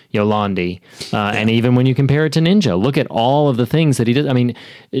Yolandi, and even when you compare it to Ninja. Look at all of the things that he did. I mean,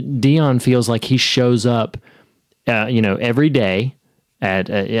 Dion feels like he shows up, every day at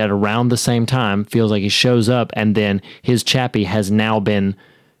around the same time. Feels like he shows up, and then his Chappie has now been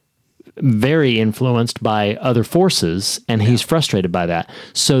very influenced by other forces, and he's frustrated by that.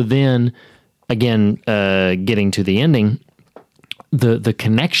 So then, again, getting to the ending, the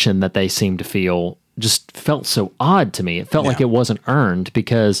connection that they seem to feel just felt so odd to me. It felt like it wasn't earned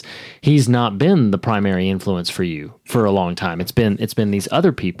because he's not been the primary influence for you for a long time. It's been these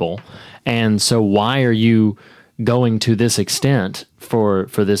other people, and so why are you going to this extent for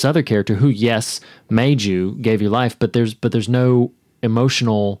this other character who, yes, made you, gave you life, but there's no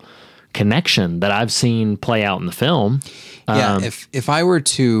emotional connection that I've seen play out in the film. Yeah, if I were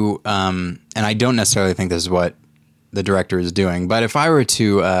to, and I don't necessarily think this is what the director is doing, but if I were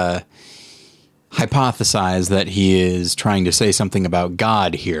to hypothesize that he is trying to say something about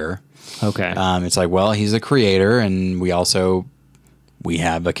God here, okay, it's like, well, he's a creator, and we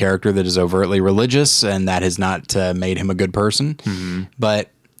have a character that is overtly religious, and that has not made him a good person. Mm-hmm. But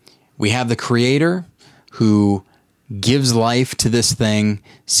we have the creator who gives life to this thing,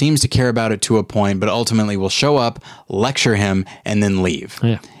 seems to care about it to a point, but ultimately will show up, lecture him, and then leave.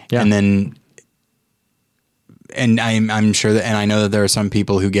 Yeah. And I'm sure that, and I know that there are some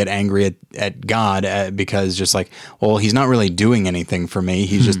people who get angry at God because just like, well, he's not really doing anything for me.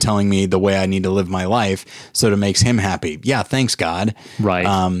 He's just telling me the way I need to live my life, so it makes him happy. Yeah, thanks, God. Right.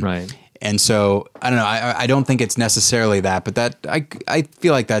 Right. And so I don't know. I don't think it's necessarily that, but that I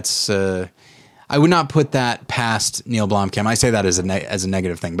feel like that's. I would not put that past Neil Blomkamp. I say that as a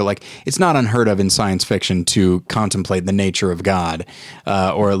negative thing, but like, it's not unheard of in science fiction to contemplate the nature of God,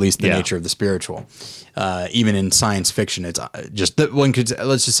 or at least the nature of the spiritual. Even in science fiction, it's just that one could,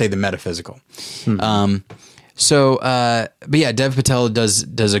 let's just say, the metaphysical. So, but yeah, Dev Patel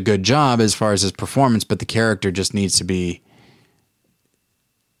does a good job as far as his performance, but the character just needs to be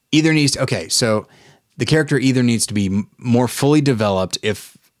so the character either needs to be more fully developed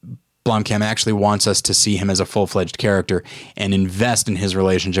if Blomkamp actually wants us to see him as a full-fledged character and invest in his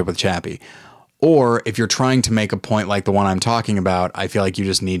relationship with Chappie. Or if you're trying to make a point like the one I'm talking about, I feel like you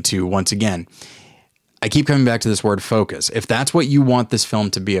just need to, once again, I keep coming back to this word focus. If that's what you want this film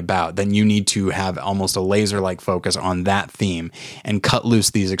to be about, then you need to have almost a laser-like focus on that theme and cut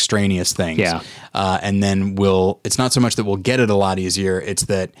loose these extraneous things. Yeah. And then it's not so much that we'll get it a lot easier, it's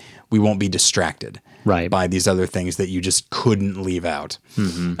that we won't be distracted by these other things that you just couldn't leave out.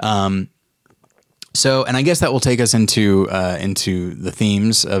 Mm-hmm. So, and I guess that will take us into the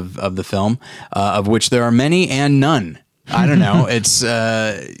themes of the film, of which there are many and none. I don't know. It's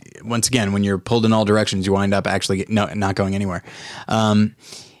once again, when you're pulled in all directions, you wind up actually not going anywhere. And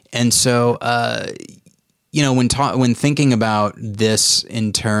so, when thinking about this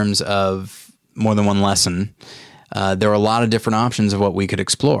in terms of more than one lesson, there are a lot of different options of what we could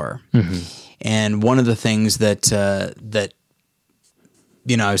explore. Mm-hmm. And one of the things that I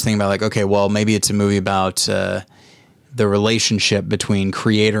was thinking about, like, okay, well, maybe it's a movie about the relationship between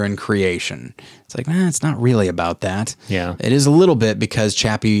creator and creation. It's like, it's not really about that. Yeah. It is a little bit, because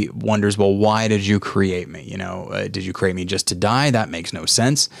Chappie wonders, well, why did you create me? Did you create me just to die? That makes no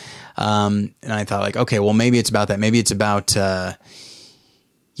sense. And I thought, like, okay, well, maybe it's about that. Maybe it's about,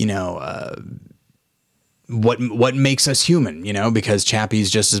 what makes us human, because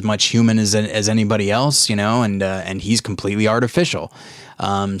Chappie's just as much human as anybody else, and he's completely artificial.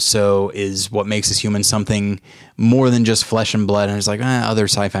 So is what makes us human something more than just flesh and blood? And it's like, other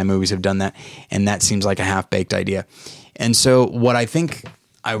sci-fi movies have done that, and that seems like a half-baked idea. And so what I think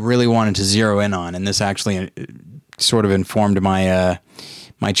I really wanted to zero in on, and this actually sort of informed my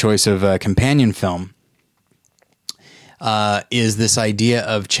my choice of a companion film, is this idea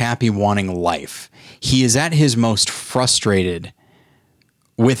of Chappie wanting life. He is at his most frustrated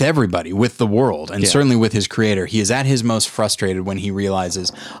with everybody, with the world, and certainly with his creator. He is at his most frustrated when he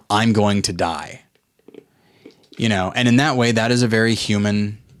realizes, I'm going to die. And in that way, that is a very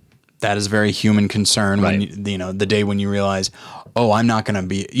human concern. Right. When the day when you realize, I'm not going to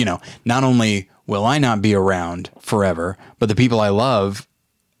be, not only will I not be around forever, but the people I love,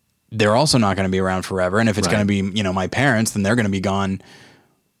 they're also not going to be around forever. And if it's going to be, my parents, then they're going to be gone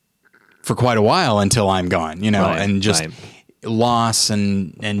for quite a while until I'm gone, and just loss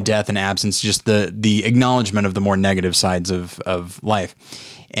and death and absence, just the acknowledgement of the more negative sides of life.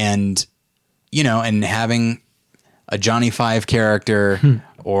 And, and having a Johnny Five character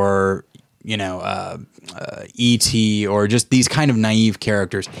or, E.T. or just these kind of naive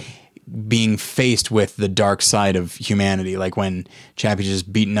characters being faced with the dark side of humanity, like when Chappie's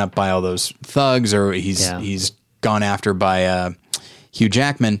just beaten up by all those thugs, or he's gone after by Hugh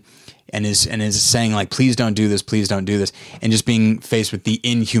Jackman, and is saying, like, please don't do this, and just being faced with the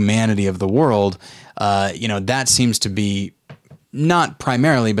inhumanity of the world. That seems to be not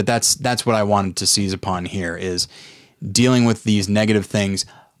primarily, but that's what I wanted to seize upon here, is dealing with these negative things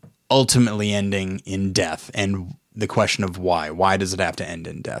ultimately ending in death, and the question of why. Why does it have to end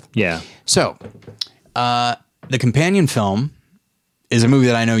in death? Yeah. So, the companion film is a movie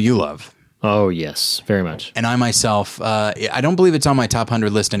that I know you love. Oh, yes, very much. And I myself, I don't believe it's on my top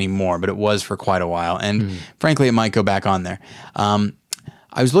 100 list anymore, but it was for quite a while. And frankly, it might go back on there.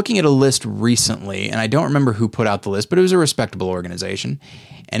 I was looking at a list recently, and I don't remember who put out the list, but it was a respectable organization.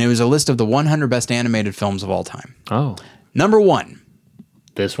 And it was a list of the 100 best animated films of all time. Oh. Number one.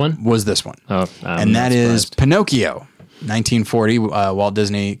 This one? Was this one. Oh, and that is Pinocchio, 1940, Walt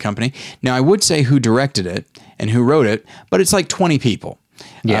Disney Company. Now, I would say who directed it and who wrote it, but it's like 20 people.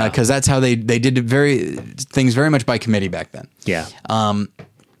 Yeah, because that's how they did things very much by committee back then. Yeah.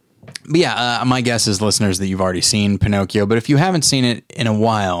 But yeah, my guess is, listeners, that you've already seen Pinocchio. But if you haven't seen it in a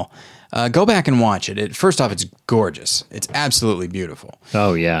while, go back and watch it. First off, it's gorgeous. It's absolutely beautiful.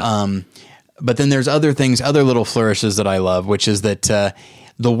 Oh yeah. But then there's other little flourishes that I love, which is that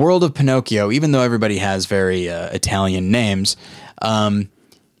the world of Pinocchio, even though everybody has very Italian names,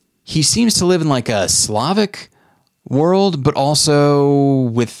 he seems to live in like a Slavic world, but also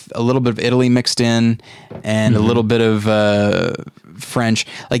with a little bit of Italy mixed in and a little bit of French.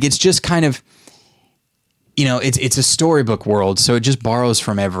 Like, it's just kind of, it's a storybook world, so it just borrows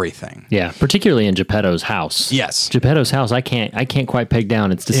from everything. Yeah, particularly in Geppetto's house. Yes, Geppetto's house. I can't quite peg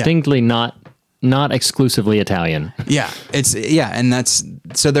down. It's distinctly not exclusively Italian. And that's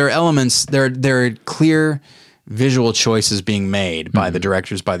so there are elements. There are clear visual choices being made by the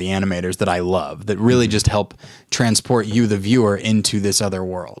directors, by the animators, that I love, that really just help transport you, the viewer, into this other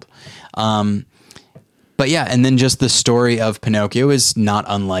world. But But yeah, and then just the story of Pinocchio is not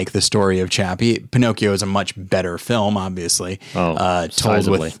unlike the story of Chappie. Pinocchio is a much better film, obviously, told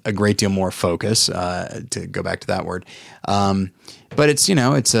sizably. with a great deal more focus, to go back to that word. But it's,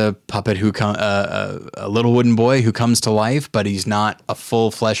 it's a puppet a little wooden boy who comes to life, but he's not a full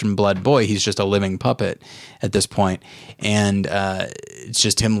flesh and blood boy. He's just a living puppet at this point. And it's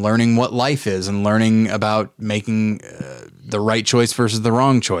just him learning what life is and learning about making the right choice versus the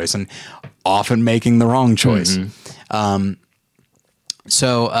wrong choice, and often making the wrong choice.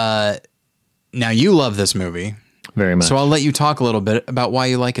 So now you love this movie. Very much. So I'll let you talk a little bit about why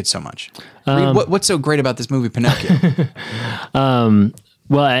you like it so much. Reed, what's so great about this movie, Pinocchio?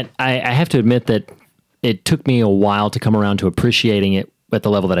 Well, I have to admit that it took me a while to come around to appreciating it at the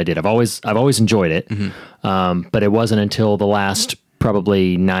level that I did. I've always enjoyed it, but it wasn't until the last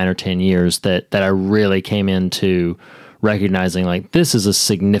probably 9 or 10 years that I really came into recognizing, like, this is a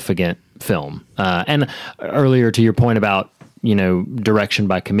significant film. And earlier, to your point about, direction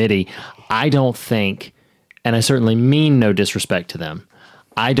by committee, I don't think, and I certainly mean no disrespect to them,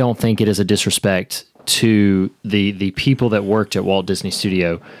 I don't think it is a disrespect to the people that worked at Walt Disney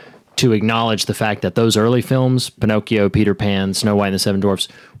Studio to acknowledge the fact that those early films, Pinocchio, Peter Pan, Snow White and the Seven Dwarfs,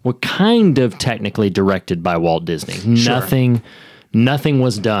 were kind of technically directed by Walt Disney. Sure. Nothing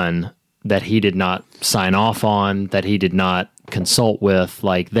was done that he did not sign off on, that he did not consult with.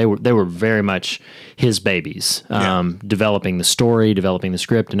 Like, they were very much his babies, developing the story, developing the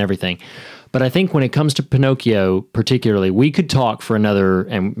script and everything. But I think when it comes to Pinocchio particularly, we could talk for another,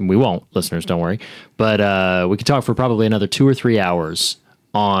 and we won't, listeners, don't worry, but we could talk for probably another 2 or 3 hours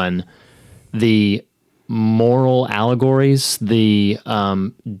on the moral allegories, the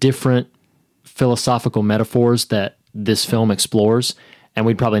different philosophical metaphors that this film explores, and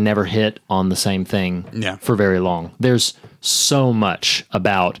we'd probably never hit on the same thing for very long. There's so much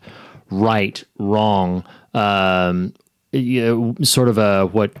about right, wrong, sort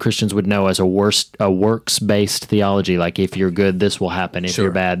of what Christians would know as a works-based theology. Like, if you're good, this will happen. If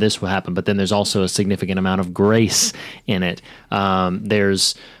you're bad, this will happen. But then there's also a significant amount of grace in it.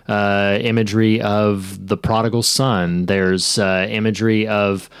 There's imagery of the prodigal son. There's imagery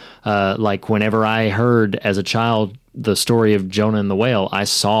of, like, whenever I heard as a child the story of Jonah and the whale, I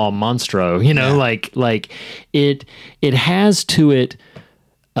saw Monstro. Like it has to it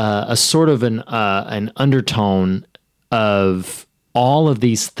a sort of an undertone of all of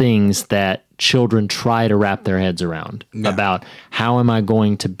these things that children try to wrap their heads around about how am I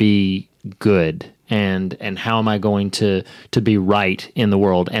going to be good and how am I going to be right in the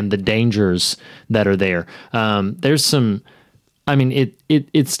world, and the dangers that are there. There's some, I mean,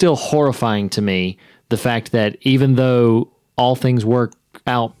 it's still horrifying to me, the fact that even though all things work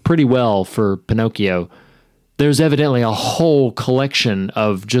out pretty well for Pinocchio, there's evidently a whole collection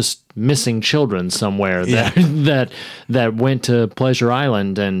of just missing children somewhere that went to Pleasure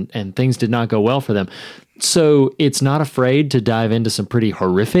Island and things did not go well for them. So it's not afraid to dive into some pretty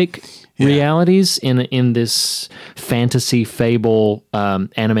horrific realities in this fantasy fable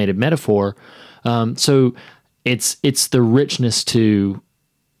animated metaphor. So it's the richness to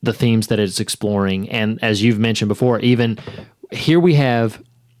the themes that it's exploring. And as you've mentioned before, even here we have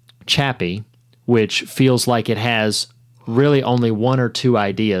Chappie, which feels like it has really only 1 or 2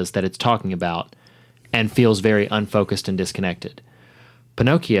 ideas that it's talking about and feels very unfocused and disconnected.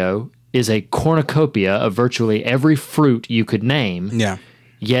 Pinocchio is a cornucopia of virtually every fruit you could name,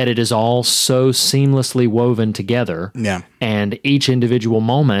 yet it is all so seamlessly woven together. And each individual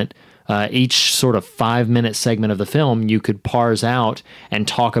moment, each sort of 5-minute segment of the film, you could parse out and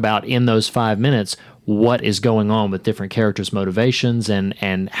talk about in those 5 minutes what is going on with different characters' motivations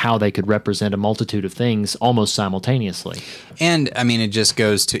and how they could represent a multitude of things almost simultaneously. And I mean, it just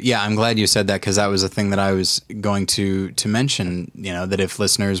goes to, I'm glad you said that, because that was a thing that I was going to mention, that if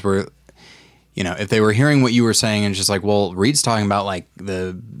listeners were, if they were hearing what you were saying and just like, well, Reed's talking about like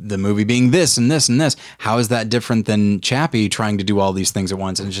the movie being this and this and this, how is that different than Chappie trying to do all these things at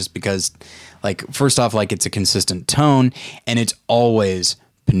once? And it's just because, like, first off, like, it's a consistent tone, and it's always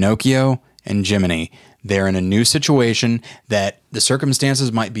Pinocchio and Jiminy. They're in a new situation that the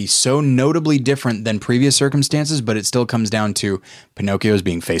circumstances might be so notably different than previous circumstances, but it still comes down to Pinocchio's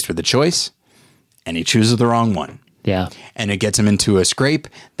being faced with a choice, and he chooses the wrong one. Yeah. And it gets him into a scrape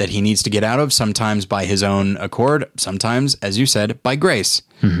that he needs to get out of, sometimes by his own accord, sometimes, as you said, by grace.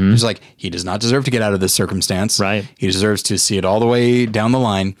 Mm-hmm. It's like, he does not deserve to get out of this circumstance. Right. He deserves to see it all the way down the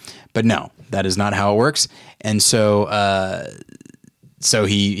line. But no, that is not how it works. And so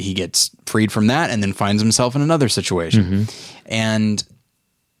he gets freed from that and then finds himself in another situation. Mm-hmm. And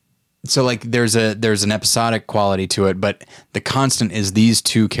so, like, there's an episodic quality to it, but the constant is these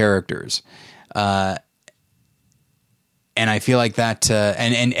two characters. and I feel like that,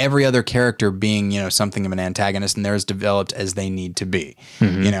 and every other character being, something of an antagonist, and they're as developed as they need to be,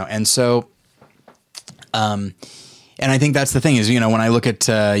 and so, and I think that's the thing is, when I look at,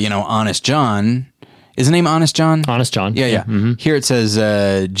 Honest John, is the name Honest John? Honest John. Yeah. Here it says,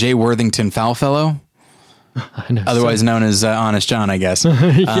 Jay Worthington Foulfellow, otherwise known as Honest John, I guess.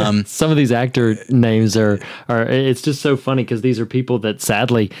 Some of these actor names are it's just so funny because these are people that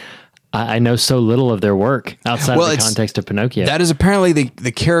sadly, I know so little of their work outside of the context of Pinocchio. That is apparently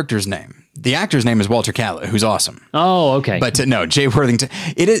the character's name. The actor's name is Walter Catlett, who's awesome. Oh, okay. But no, Jay Worthington.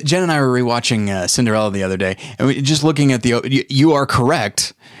 It is. Jen and I were rewatching Cinderella the other day, and just looking at you are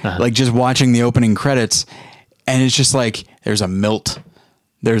correct. Like just watching the opening credits, and it's just like there's a Milt.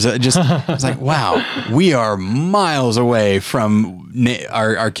 It's like, wow, we are miles away from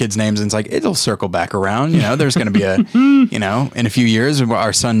our kids' names. And it's like, it'll circle back around. There's going to be in a few years,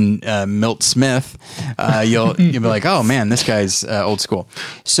 our son, Milt Smith, you'll be like, oh man, this guy's old school.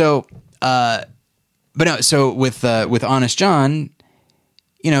 So, but no, so with Honest John,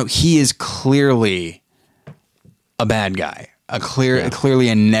 he is clearly a bad guy, clearly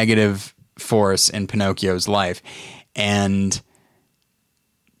a negative force in Pinocchio's life. And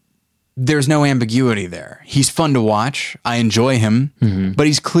there's no ambiguity there. He's fun to watch. I enjoy him, but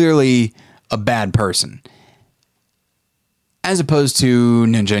he's clearly a bad person. As opposed to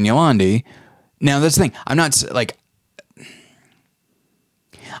Ninja and Yolandi. Now, that's the thing. I'm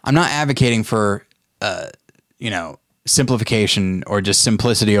not advocating for, simplification or just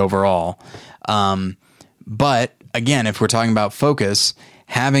simplicity overall. But again, if we're talking about focus,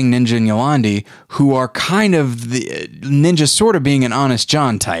 having Ninja and Yolandi, who are kind of Ninja sort of being an Honest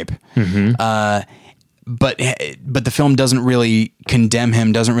John type, but the film doesn't really condemn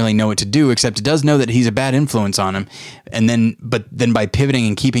him, doesn't really know what to do, except it does know that he's a bad influence on him. And then by pivoting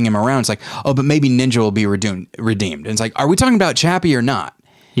and keeping him around, it's like, oh, but maybe Ninja will be redeemed. And it's like, are we talking about Chappie or not?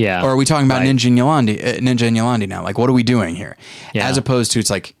 Yeah. Or are we talking about Ninja and Yolandi now? Like, what are we doing here? Yeah. As opposed to, it's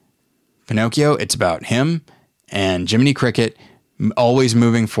like Pinocchio, it's about him and Jiminy Cricket always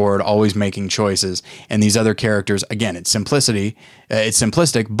moving forward, always making choices. And these other characters, again, it's simplicity. It's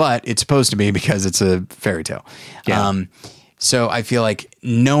simplistic, but it's supposed to be because it's a fairy tale. Yeah. So I feel like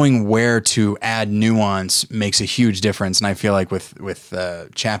knowing where to add nuance makes a huge difference. And I feel like with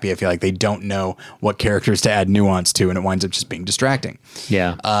Chappie, I feel like they don't know what characters to add nuance to, and it winds up just being distracting.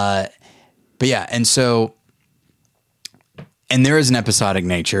 Yeah. But yeah, and there is an episodic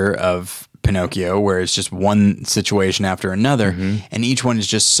nature of Pinocchio where it's just one situation after another, and each one is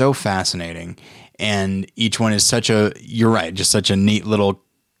just so fascinating, and each one is you're right, just such a neat little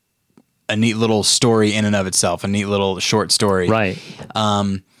story in and of itself, a neat little short story. Right.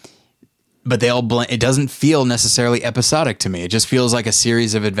 But they all blend. It doesn't feel necessarily episodic to me. It just feels like a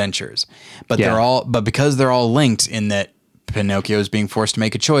series of adventures. But but because they're all linked in that Pinocchio is being forced to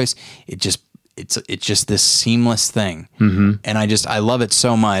make a choice, it's just this seamless thing. And I love it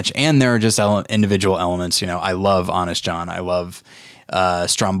so much. And there are just individual elements. I love Honest John. I love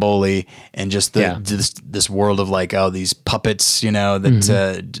Stromboli, and just this world of like, oh, these puppets,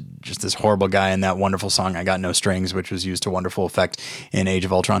 that just this horrible guy in that wonderful song "I Got No Strings," which was used to wonderful effect in Age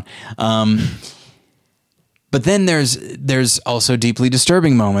of Ultron. But then there's also deeply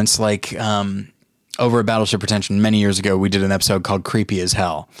disturbing moments, like over at Battleship Pretension many years ago, we did an episode called "Creepy as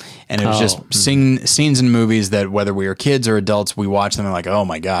Hell," and it was just scenes in movies that, whether we were kids or adults, we watch them and like, oh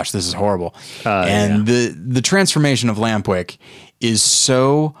my gosh, this is horrible. The transformation of Lampwick is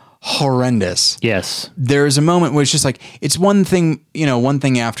so horrendous. Yes. There's a moment where it's just like, it's one thing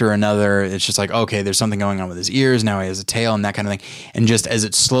after another. It's just like, okay, there's something going on with his ears. Now he has a tail and that kind of thing. And just as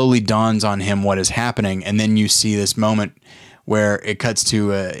it slowly dawns on him what is happening, and then you see this moment where it cuts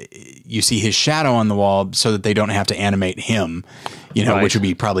to, you see his shadow on the wall so that they don't have to animate him, which would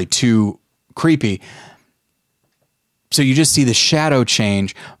be probably too creepy. So you just see the shadow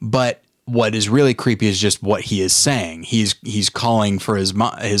change, but what is really creepy is just what he is saying. He's calling for his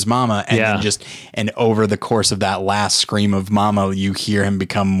mama, and then and over the course of that last scream of mama, you hear him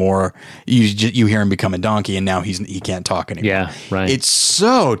become more. You hear him become a donkey, and now he can't talk anymore. Yeah, right. It's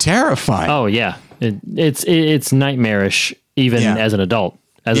so terrifying. Oh yeah, it's nightmarish even as an adult.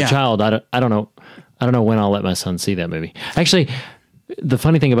 As a child, I don't know when I'll let my son see that movie. Actually, the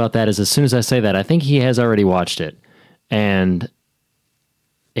funny thing about that is, as soon as I say that, I think he has already watched it, and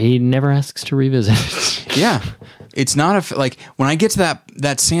he never asks to revisit it. Yeah. It's not like when I get to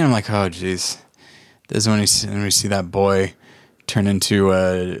that scene, I'm like, oh geez, this is when we see that boy turn into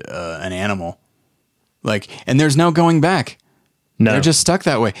an animal. Like, and there's no going back. No. They're just stuck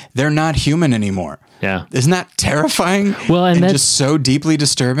that way. They're not human anymore. Yeah. Isn't that terrifying? Well, and that's just so deeply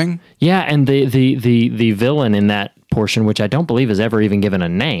disturbing. Yeah, and the villain in that portion, which I don't believe is ever even given a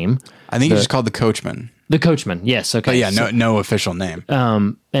name. I think he's just called the Coachman. The Coachman, yes, okay. But yeah, no official name.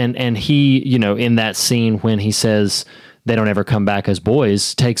 And he, in that scene when he says they don't ever come back as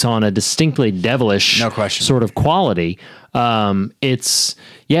boys, takes on a distinctly devilish No question. sort of quality. It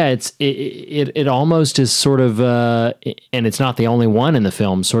almost is sort of, and it's not the only one in the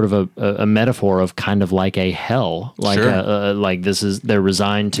film, sort of a metaphor of kind of like a hell, like Sure. like they're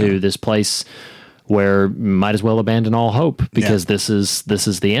resigned to this place where might as well abandon all hope because this is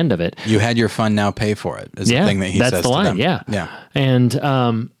the end of it. You had your fun, now pay for it. Is the thing that he that's says the line. to them. Yeah.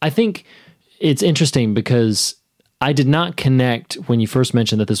 And I think it's interesting because I did not connect when you first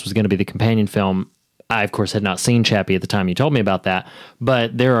mentioned that this was going to be the companion film. I, of course, had not seen Chappie at the time you told me about that,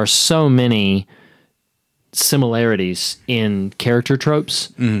 but there are so many similarities in character tropes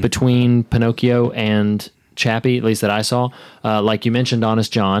between Pinocchio and Chappie, at least that I saw. Like you mentioned,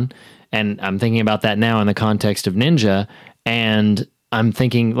 Honest John, and I'm thinking about that now in the context of Ninja, and I'm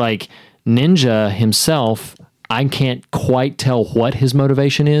thinking like Ninja himself, I can't quite tell what his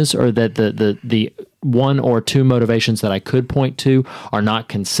motivation is, or that the one or two motivations that I could point to are not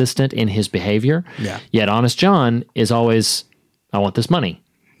consistent in his behavior. Yeah. Yet Honest John is always, I want this money.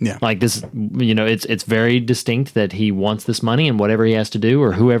 Yeah. Like this, it's very distinct that he wants this money, and whatever he has to do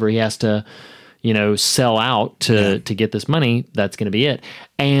or whoever he has to, sell out to get this money, that's going to be it.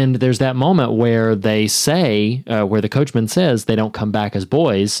 And there's that moment where they say, where the Coachman says they don't come back as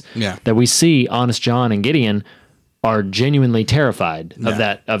boys, that we see Honest John and Gideon are genuinely terrified of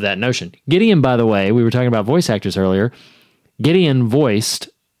that notion. Gideon, by the way, we were talking about voice actors earlier. Gideon voiced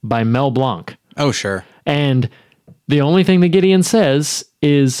by Mel Blanc. Oh, sure. And the only thing that Gideon says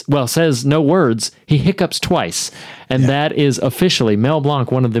says no words. He hiccups twice. And that is officially Mel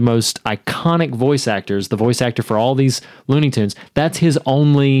Blanc, one of the most iconic voice actors, the voice actor for all these Looney Tunes. That's his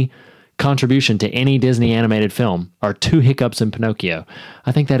only contribution to any Disney animated film, are 2 hiccups in Pinocchio.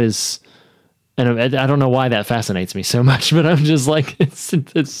 I think that is... And I don't know why that fascinates me so much, but I'm just like,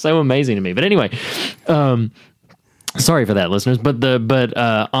 it's so amazing to me. But anyway, sorry for that, listeners. But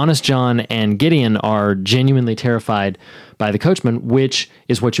Honest John and Gideon are genuinely terrified by the Coachman, which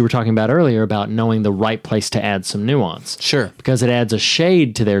is what you were talking about earlier about knowing the right place to add some nuance. Sure. Because it adds a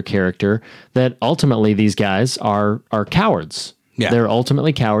shade to their character that ultimately these guys are cowards. Yeah. They're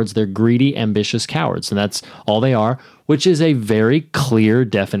ultimately cowards. They're greedy, ambitious cowards. And that's all they are, which is a very clear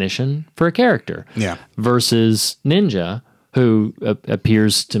definition for a character. Yeah. Versus Ninja, who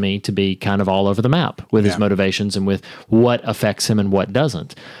appears to me to be kind of all over the map with his motivations and with what affects him and what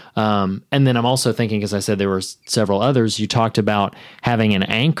doesn't. And then I'm also thinking, as I said, there were several others. You talked about having an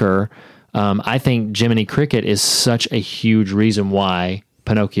anchor. I think Jiminy Cricket is such a huge reason why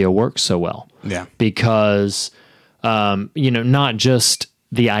Pinocchio works so well. Yeah. Because... not just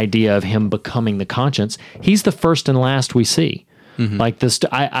the idea of him becoming the conscience. He's the first and last we see. Mm-hmm. Like this,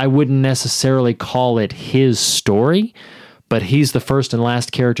 I wouldn't necessarily call it his story, but he's the first and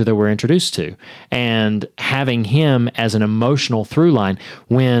last character that we're introduced to. And having him as an emotional through line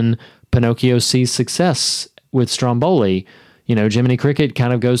when Pinocchio sees success with Stromboli, Jiminy Cricket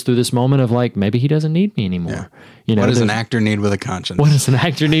kind of goes through this moment of like, maybe he doesn't need me anymore. What does an actor need with a conscience? What does an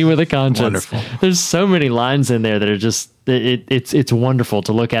actor need with a conscience? Wonderful. There's so many lines in there that are just, it's wonderful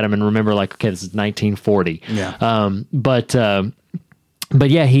to look at them and remember like, okay, this is 1940. Yeah. But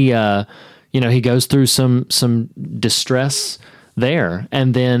yeah, he goes through some distress there.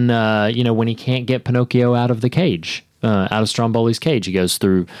 And then, when he can't get Pinocchio out of the cage, out of Stromboli's cage, he goes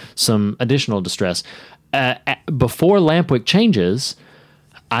through some additional distress. Before Lampwick changes,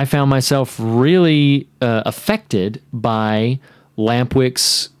 I found myself really affected by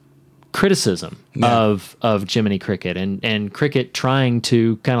Lampwick's criticism of Jiminy Cricket and Cricket trying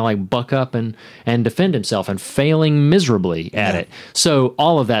to kind of like buck up and defend himself and failing miserably at it. So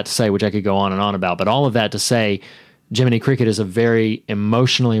all of that to say, which I could go on and on about, but all of that to say, Jiminy Cricket is a very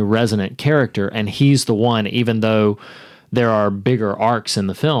emotionally resonant character, and he's the one, even though there are bigger arcs in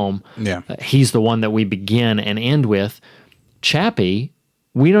the film, he's the one that we begin and end with. Chappie,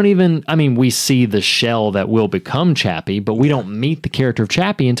 we see the shell that will become Chappie, but we don't meet the character of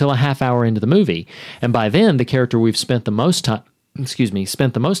Chappie until a half hour into the movie. And by then, the character we've spent the most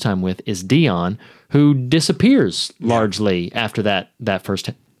time with is Dion, who disappears largely after that first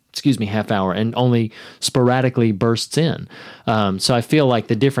half hour and only sporadically bursts in. So I feel like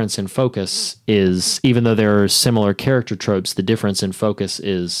the difference in focus is, even though there are similar character tropes, the difference in focus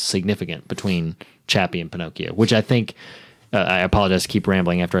is significant between Chappie and Pinocchio, which I think, I apologize to keep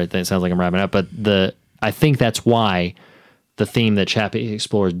rambling after it sounds like I'm wrapping up, but I think that's why the theme that Chappie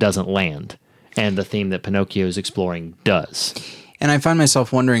explores doesn't land, and the theme that Pinocchio is exploring does. And I find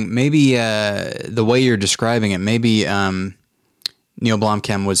myself wondering, maybe the way you're describing it, maybe Neil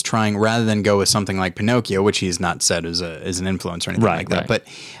Blomkamp was trying, rather than go with something like Pinocchio, which he's not said as an influence or anything like that, but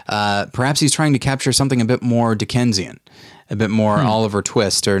perhaps he's trying to capture something a bit more Dickensian, a bit more Oliver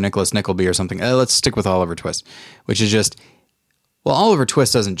Twist or Nicholas Nickleby or something. Let's stick with Oliver Twist, which is just, well, Oliver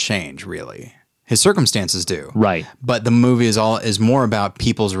Twist doesn't change, really. His circumstances do. Right. But the movie is more about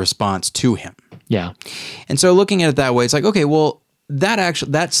people's response to him. Yeah. And so looking at it that way, it's like, okay, well,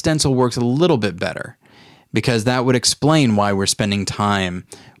 that stencil works a little bit better, because that would explain why we're spending time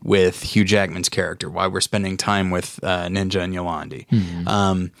with Hugh Jackman's character, why we're spending time with Ninja and Yolandi.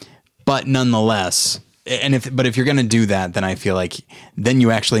 Mm-hmm. But nonetheless, if you're going to do that, then I feel like then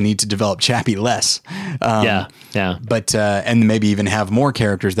you actually need to develop Chappie less. Yeah. But and maybe even have more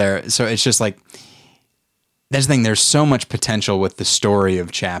characters there. So it's just like, that's the thing. There's so much potential with the story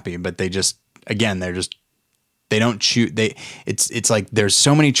of Chappie, but they don't choose. It's like there's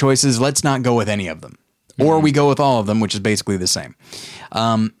so many choices. Let's not go with any of them. Or we go with all of them, which is basically the same.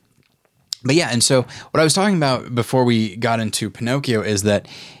 But yeah, and so what I was talking about before we got into Pinocchio is that,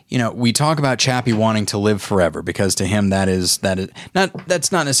 we talk about Chappie wanting to live forever, because to him that's not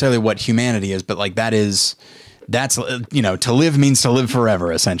necessarily what humanity is, but like that's to live means to live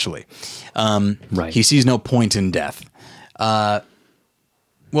forever, essentially. Right. He sees no point in death. Well,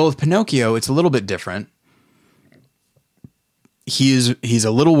 with Pinocchio, it's a little bit different. He's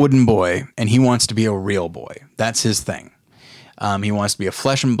a little wooden boy, and he wants to be a real boy. That's his thing. He wants to be a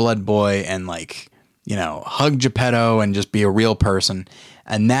flesh and blood boy and hug Geppetto and just be a real person.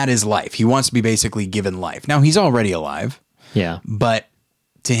 And that is life. He wants to be basically given life. Now, he's already alive. Yeah. But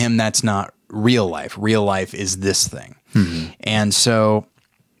to him, that's not real life. Real life is this thing. Mm-hmm. And so,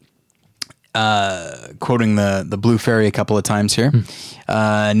 quoting the Blue Fairy a couple of times here.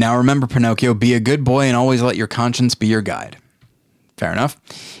 Now remember, Pinocchio, be a good boy and always let your conscience be your guide. Fair enough.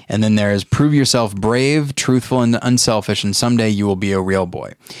 And then there's prove yourself brave, truthful, and unselfish, and someday you will be a real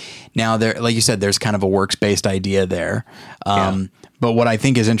boy. Now, there, like you said, there's kind of a works-based idea there. But what I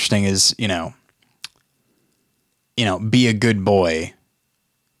think is interesting is, be a good boy.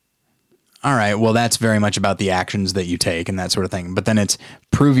 All right, well, that's very much about the actions that you take and that sort of thing. But then it's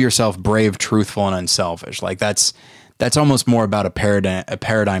prove yourself brave, truthful, and unselfish. Like that's almost more about a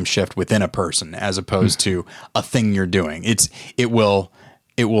paradigm shift within a person, as opposed to a thing you're doing. It will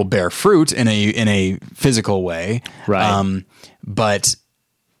bear fruit in a physical way, right? But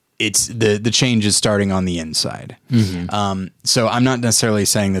it's the change is starting on the inside. Mm-hmm. So I'm not necessarily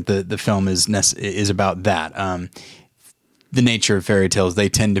saying that the film is about that. The nature of fairy tales, they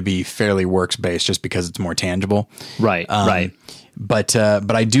tend to be fairly works based, just because it's more tangible, right? Right. But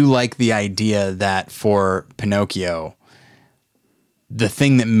I do like the idea that for Pinocchio, the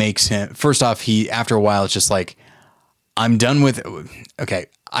thing that makes him, first off, after a while, it's just like, I'm done with, okay,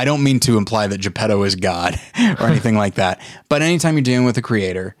 I don't mean to imply that Geppetto is God or anything like that, but anytime you're dealing with a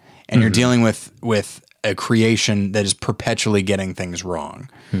creator and you're dealing with a creation that is perpetually getting things wrong,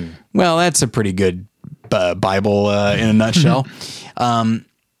 well, that's a pretty good Bible in a nutshell. And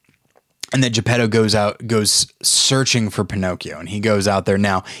that Geppetto goes searching for Pinocchio, and he goes out there.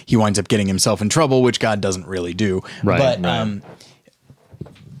 Now he winds up getting himself in trouble, which God doesn't really do. Right.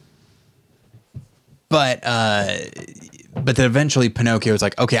 But then eventually Pinocchio is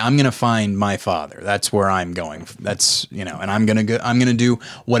like, okay, I'm going to find my father. That's where I'm going. That's, and I'm going to do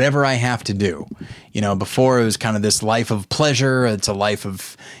whatever I have to do. Before it was kind of this life of pleasure. It's a life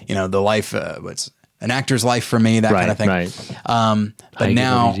of, the life, what's an actor's life for me, that kind of thing. Right. But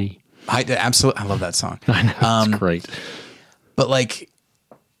now, absolutely, I love that song. I know, it's great.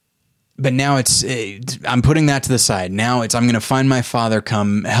 But now I'm putting that to the side. Now I'm going to find my father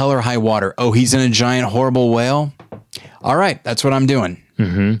come hell or high water. Oh, he's in a giant, horrible whale. All right. That's what I'm doing,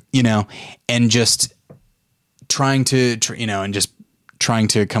 and just trying to, and just trying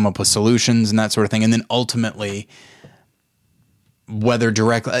to come up with solutions and that sort of thing. And then ultimately, whether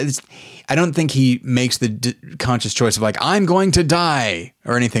directly, I don't think he makes the conscious choice of like, I'm going to die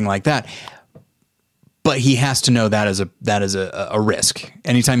or anything like that. But he has to know that is a risk.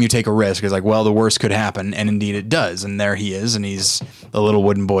 Anytime you take a risk, it's like, well, the worst could happen, and indeed it does. And there he is, and the little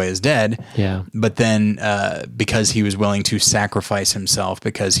wooden boy is dead. Yeah. But then, because he was willing to sacrifice himself,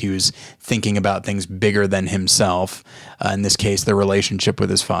 because he was thinking about things bigger than himself, in this case, the relationship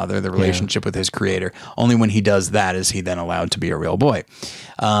with his father, the relationship with his creator. Only when he does that is he then allowed to be a real boy.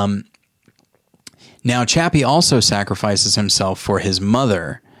 Now, Chappie also sacrifices himself for his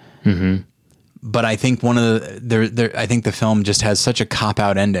mother. Mm-hmm. But I think I think the film just has such a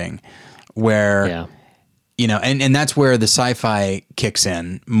cop-out ending where, and that's where the sci-fi kicks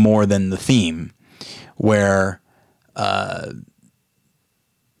in more than the theme, where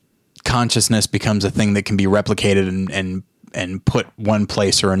consciousness becomes a thing that can be replicated and put one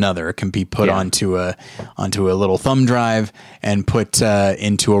place or another. It can be put onto a little thumb drive and put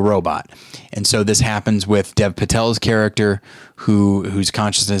into a robot. And so this happens with Dev Patel's character, whose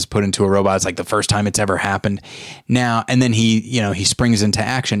consciousness is put into a robot. It's like the first time it's ever happened. Now, and then he springs into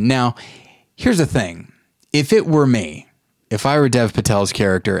action. Now, here's the thing. If it were me, if I were Dev Patel's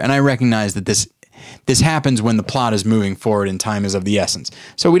character, and I recognize that this happens when the plot is moving forward and time is of the essence.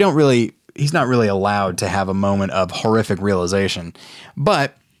 So he's not really allowed to have a moment of horrific realization.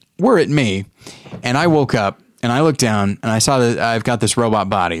 But were it me, and I woke up and I looked down and I saw that I've got this robot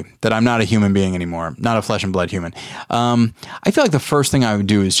body, that I'm not a human being anymore, not a flesh and blood human. I feel like the first thing I would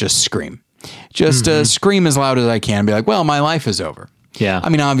do is just scream. Just scream as loud as I can, be like, well, my life is over. Yeah. I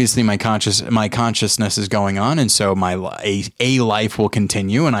mean, obviously my consciousness is going on, and so a life will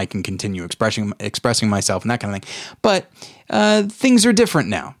continue, and I can continue expressing myself and that kind of thing. But things are different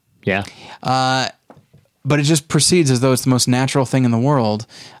now. Yeah. But it just proceeds as though it's the most natural thing in the world.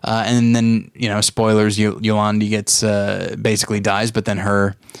 And then, spoilers, Yolandi gets basically dies, but then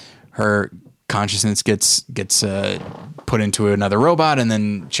her consciousness gets put into another robot, and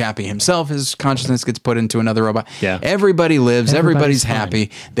then Chappie himself, his consciousness gets put into another robot. Yeah. Everybody lives, everybody's fine.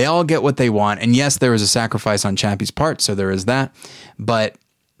 happy. They all get what they want. And yes, there was a sacrifice on Chappie's part, so there is that. But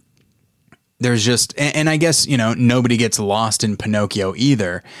there's just, and I guess, nobody gets lost in Pinocchio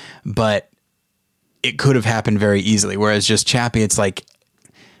either, but it could have happened very easily. Whereas just Chappie, it's like,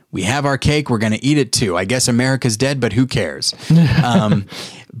 we have our cake, we're going to eat it too. I guess America's dead, but who cares?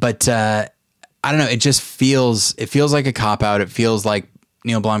 But I don't know. It just feels like a cop out. It feels like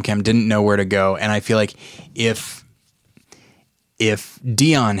Neil Blomkamp didn't know where to go. And I feel like if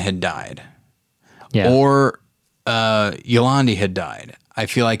Dion had died, or Yolandi had died, I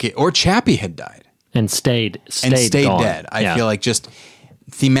feel like or Chappie had died and stayed gone. dead. I feel like just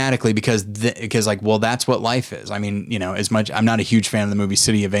thematically, because that's what life is. I mean, as much, I'm not a huge fan of the movie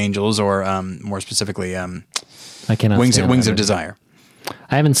City of Angels, or more specifically, I cannot Wings stand of Desire.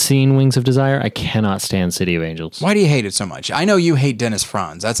 I haven't seen Wings of Desire. I cannot stand City of Angels. Why do you hate it so much? I know you hate Dennis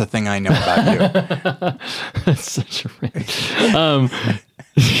Franz. That's a thing I know about you. That's such a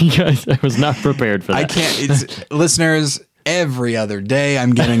you guys, I was not prepared for that. I can't. Listeners, every other day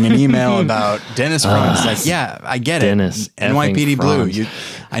I'm getting an email about Dennis Franz. Like, yeah, I get Dennis it. NYPD Blue.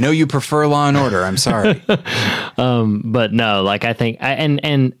 I know you prefer Law and Order. I'm sorry. But no, like I think,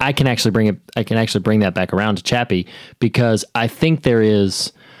 and I can actually bring that back around to Chappie, because I think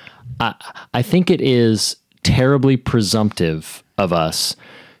I think it is terribly presumptive of us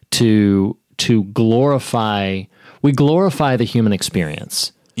to glorify the human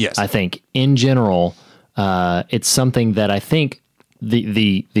experience. Yes. I think in general, it's something that I think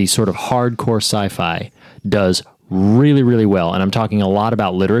the sort of hardcore sci-fi does really, really well. And I'm talking a lot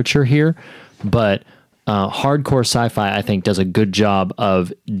about literature here, but hardcore sci-fi, I think, does a good job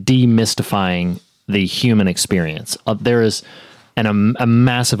of demystifying the human experience. There is a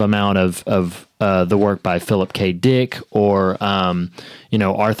massive amount of the work by Philip K. Dick, or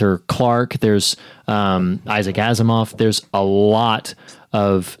Arthur Clarke. There's Isaac Asimov. There's a lot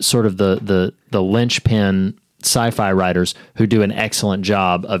of sort of the linchpin sci-fi writers who do an excellent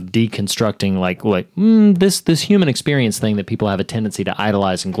job of deconstructing this human experience thing that people have a tendency to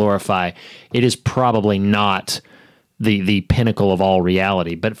idolize and glorify. It is probably not the pinnacle of all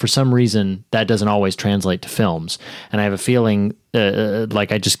reality, but for some reason that doesn't always translate to films. And I have a feeling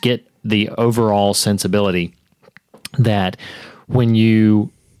I just get the overall sensibility that when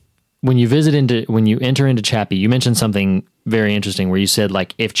you enter into Chappie, you mentioned something very interesting where you said,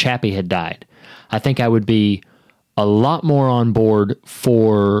 like, if Chappie had died, I think I would be a lot more on board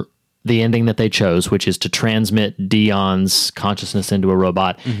for the ending that they chose, which is to transmit Dion's consciousness into a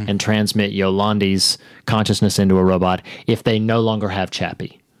robot and transmit Yolandi's consciousness into a robot, if they no longer have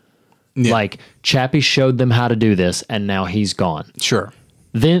Chappie. Yeah. Like, Chappie showed them how to do this, and now he's gone. Sure.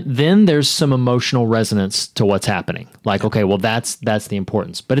 Then there's some emotional resonance to what's happening. Like, okay, well, that's the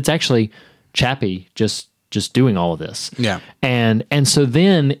importance. But it's actually Chappie just doing all of this. Yeah. And so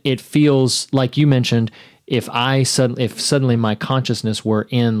then it feels like you mentioned, if suddenly my consciousness were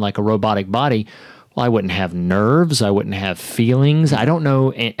in like a robotic body, well, I wouldn't have nerves, I wouldn't have feelings. I don't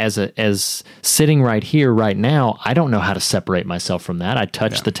know, as sitting right here right now, I don't know how to separate myself from that. I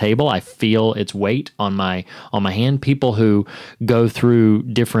touch the table, I feel its weight on my hand. People who go through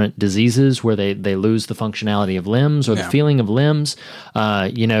different diseases where they lose the functionality of limbs or the feeling of limbs,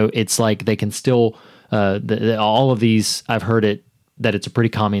 it's like they can still all of these, I've heard it that it's a pretty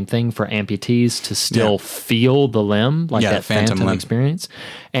common thing for amputees to still feel the limb, like that phantom limb experience.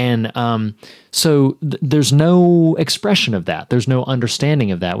 And so there's no expression of that. There's no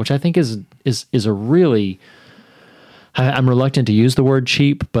understanding of that, which I think is a really, I'm reluctant to use the word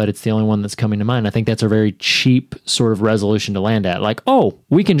cheap, but it's the only one that's coming to mind. I think that's a very cheap sort of resolution to land at. Like, oh,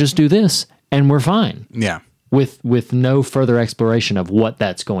 we can just do this and we're fine. Yeah. With no further exploration of what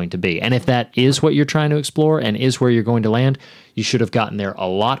that's going to be. And if that is what you're trying to explore and is where you're going to land, you should have gotten there a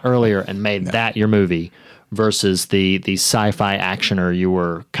lot earlier and made that your movie versus the sci-fi actioner you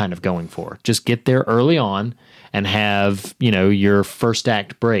were kind of going for. Just get there early on and have, your first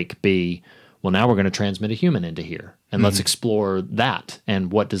act break be, well, now we're going to transmit a human into here. And let's explore that.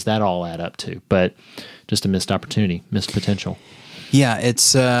 And what does that all add up to? But just a missed opportunity, missed potential. Yeah,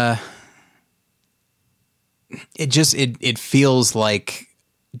 it's... It feels like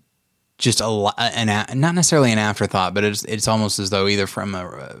just not necessarily an afterthought, but it's almost as though either from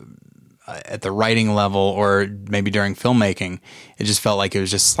at the writing level or maybe during filmmaking, it just felt like it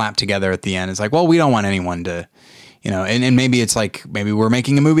was just slapped together at the end. It's like, well, we don't want anyone to, and maybe it's like, maybe we're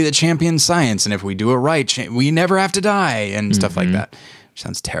making a movie that champions science, and if we do it right, we never have to die and stuff like that. Which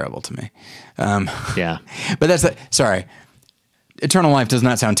sounds terrible to me. Yeah, but sorry. Eternal life does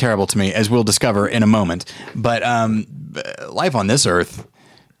not sound terrible to me, as we'll discover in a moment. But life on this earth,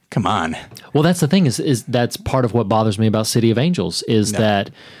 come on. Well, that's the thing is that's part of what bothers me about City of Angels is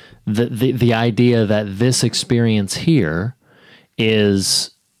that the idea that this experience here is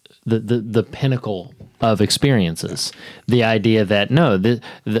the pinnacle of experiences. The idea that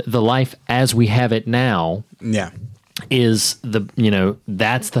the life as we have it now. Yeah. Is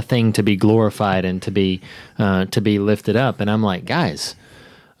that's the thing to be glorified and to be lifted up. And I'm like, guys,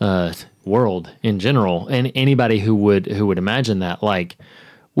 world in general, and anybody who would imagine that, like,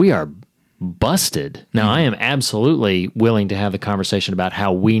 we are busted. Now, I am absolutely willing to have the conversation about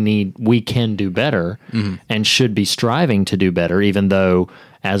how we can do better and should be striving to do better, even though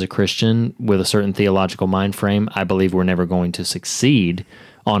as a Christian with a certain theological mind frame, I believe we're never going to succeed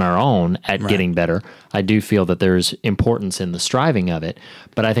on our own at getting better. I do feel that there's importance in the striving of it,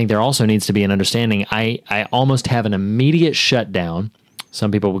 but I think there also needs to be an understanding. I almost have an immediate shutdown.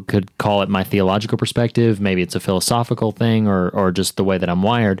 Some people could call it my theological perspective. Maybe it's a philosophical thing or just the way that I'm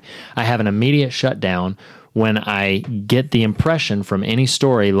wired. I have an immediate shutdown when I get the impression from any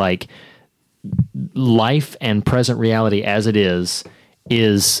story like life and present reality as it is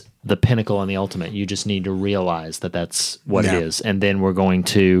the pinnacle and the ultimate. You just need to realize that that's what it is. And then we're going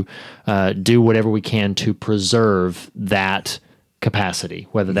to do whatever we can to preserve that capacity,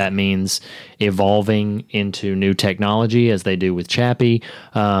 whether that means evolving into new technology as they do with Chappie,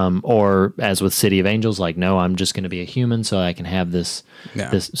 or as with City of Angels, like, no, I'm just going to be a human so I can have this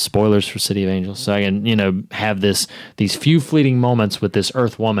spoilers for City of Angels. So I can, have these few fleeting moments with this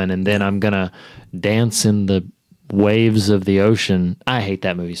Earth woman, and then I'm going to dance in the waves of the ocean. I hate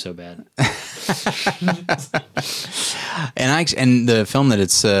that movie so bad. And the film that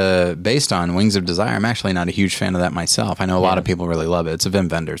it's based on, Wings of Desire, I'm actually not a huge fan of that myself. I know a lot of people really love it. It's a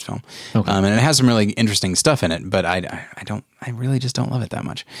Wim Wenders film, and it has some really interesting stuff in it. But I really just don't love it that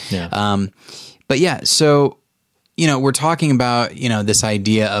much. Yeah. But yeah, so we're talking about this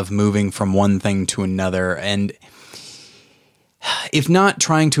idea of moving from one thing to another, and if not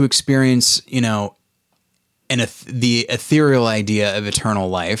trying to experience the ethereal idea of eternal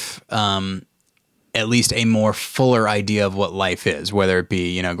life, at least a more fuller idea of what life is, whether it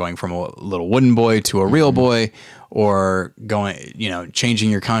be, going from a little wooden boy to a real boy, or changing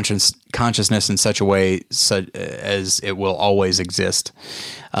your consciousness in such a way as it will always exist.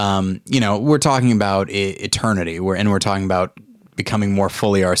 We're talking about eternity, and we're talking about becoming more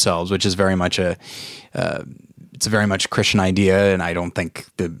fully ourselves, which is very much it's a very much Christian idea, and I don't think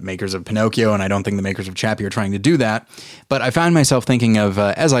the makers of Pinocchio and I don't think the makers of Chappie are trying to do that. But I found myself thinking of,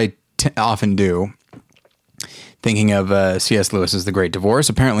 as I often do, thinking of C.S. Lewis's The Great Divorce.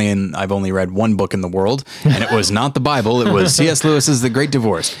 Apparently, I've only read one book in the world, and it was not the Bible. It was C.S. Lewis's The Great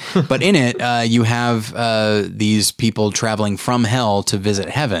Divorce. But in it, you have these people traveling from hell to visit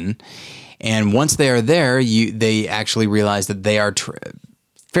heaven. And once they are there, they actually realize that they are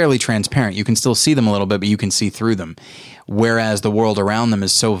fairly transparent. You can still see them a little bit, but you can see through them. Whereas the world around them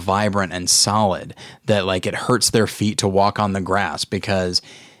is so vibrant and solid that like it hurts their feet to walk on the grass, because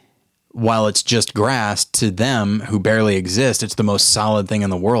while it's just grass, to them who barely exist, it's the most solid thing in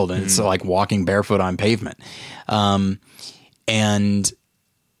the world. And it's like walking barefoot on pavement. And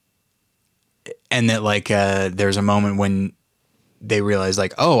that like, there's a moment when they realize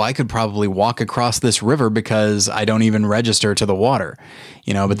like, oh, I could probably walk across this river because I don't even register to the water,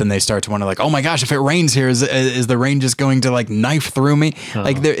 but then they start to wonder like, oh my gosh, if it rains here, is the rain just going to like knife through me?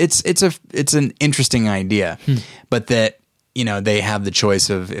 Like it's an interesting idea, but that, they have the choice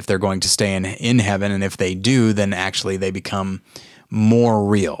of if they're going to stay in heaven. And if they do, then actually they become more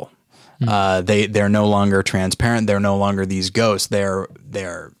real. They're no longer transparent. They're no longer these ghosts. They're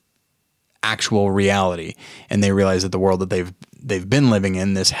actual reality. And they realize that the world that they've been living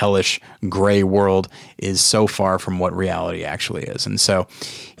in, this hellish gray world, is so far from what reality actually is. And so,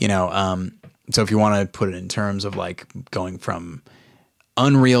 so if you want to put it in terms of like going from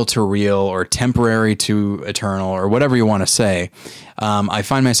unreal to real or temporary to eternal or whatever you want to say, I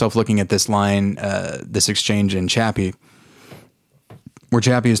find myself looking at this line, this exchange in Chappie, where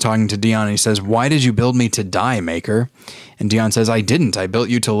Chappie is talking to Dion and he says, "Why did you build me to die, Maker?" And Dion says, "I didn't. I built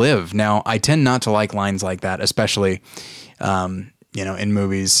you to live." Now, I tend not to like lines like that, especially, in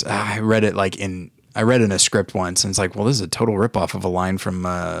movies. I read it in a script once, and it's like, well, this is a total ripoff of a line from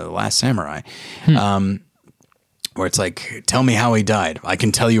Last Samurai, where it's like, "Tell me how he died. I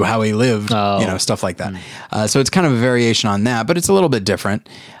can tell you how he lived." Stuff like that. So it's kind of a variation on that, but it's a little bit different.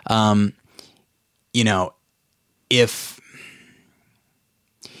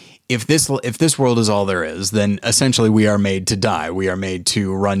 If this world is all there is, then essentially we are made to die. We are made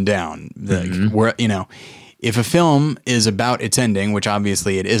to run down. If a film is about its ending, which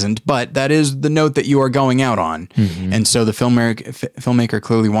obviously it isn't, but that is the note that you are going out on. And so the filmmaker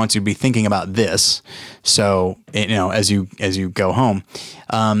clearly wants you to be thinking about this. So, as you go home.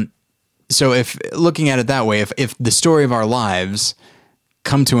 So if looking at it that way, if the story of our lives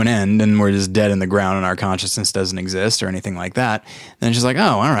come to an end and we're just dead in the ground and our consciousness doesn't exist or anything like that, then it's just like,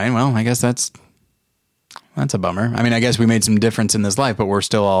 oh, all right, well, I guess that's a bummer. I mean, I guess we made some difference in this life, but we're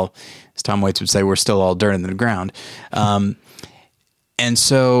still all, as Tom Waits would say, we're still all dirt in the ground. And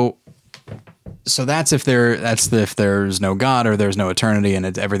so that's if there's no God or there's no eternity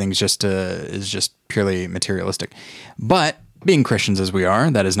and everything's just is just purely materialistic. But being Christians as we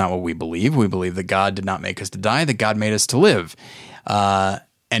are, that is not what we believe. We believe that God did not make us to die, that God made us to live.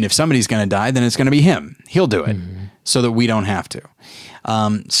 And if somebody's going to die, then it's going to be him. He'll do it so that we don't have to.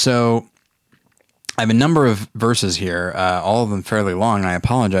 So I have a number of verses here, all of them fairly long, and I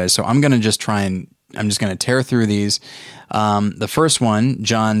apologize. So I'm going to just I'm just going to tear through these. The first one,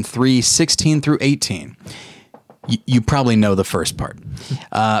 John 3:16 through 18. You probably know the first part.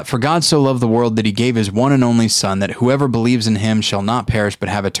 For God so loved the world that he gave his one and only Son, that whoever believes in him shall not perish but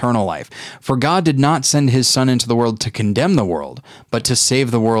have eternal life. For God did not send his Son into the world to condemn the world, but to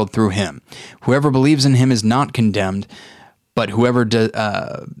save the world through him. Whoever believes in him is not condemned, but whoever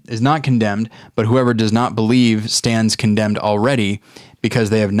is not condemned, but whoever does not believe stands condemned already, because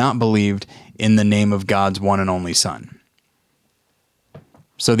they have not believed in the name of God's one and only Son.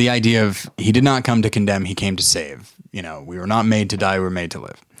 So the idea of he did not come to condemn, he came to save. We were not made to die, we were made to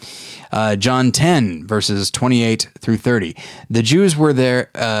live. John 10, verses 28 through 30. The Jews who were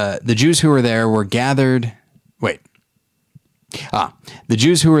there were gathered... The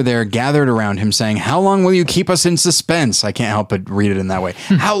Jews who were there gathered around him, saying, "How long will you keep us in suspense?" I can't help but read it in that way.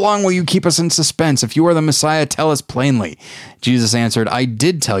 "How long will you keep us in suspense? If you are the Messiah, tell us plainly." Jesus answered, "I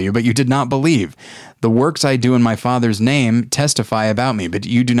did tell you, but you did not believe. The works I do in my Father's name testify about me, but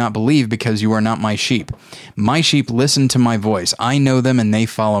you do not believe because you are not my sheep. My sheep listen to my voice. I know them and they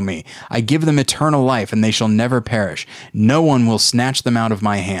follow me. I give them eternal life and they shall never perish. No one will snatch them out of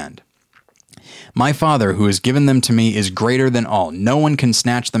my hand. My Father, who has given them to me, is greater than all. No one can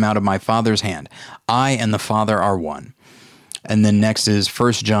snatch them out of my Father's hand. I and the Father are one." And then next is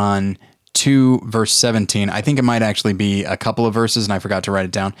 1 John 2, verse 17. I think it might actually be a couple of verses, and I forgot to write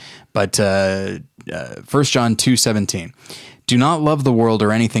it down. But 1 John 2:17. "Do not love the world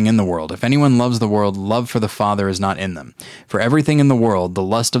or anything in the world. If anyone loves the world, love for the Father is not in them. For everything in the world, the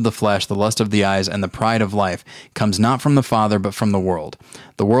lust of the flesh, the lust of the eyes, and the pride of life, comes not from the Father, but from the world.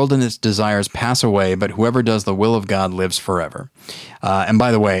 The world and its desires pass away, but whoever does the will of God lives forever." And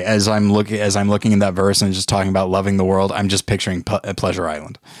by the way, as I'm looking at that verse and just talking about loving the world, I'm just picturing Pleasure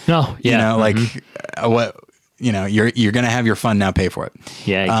Island. Oh, yeah. What you're going to have your fun now. Pay for it.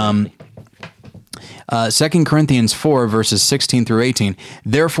 Yeah. Exactly. 2 Corinthians 4, verses 16 through 18.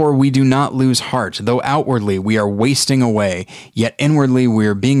 "Therefore we do not lose heart, though outwardly we are wasting away, yet inwardly we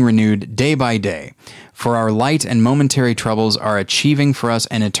are being renewed day by day. For our light and momentary troubles are achieving for us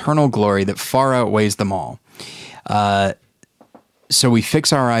an eternal glory that far outweighs them all. So we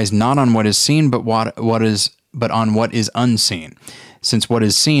fix our eyes not on what is seen, but on what is unseen. Since what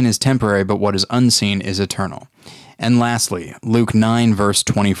is seen is temporary, but what is unseen is eternal." And lastly, Luke 9, verse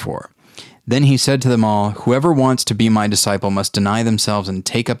 24. Then he said to them all, "Whoever wants to be my disciple must deny themselves and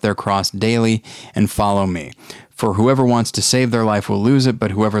take up their cross daily and follow me. For whoever wants to save their life will lose it,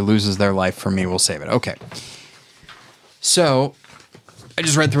 but whoever loses their life for me will save it." Okay. So I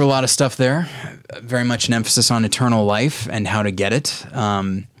just read through a lot of stuff there. Very much an emphasis on eternal life and how to get it.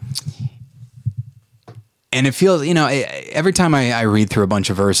 And it feels, every time I read through a bunch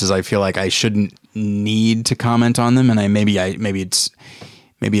of verses, I feel like I shouldn't need to comment on them, and maybe it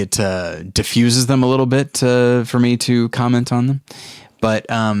diffuses them a little bit for me to comment on them. But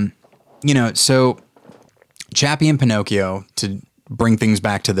so Chappie and Pinocchio, to bring things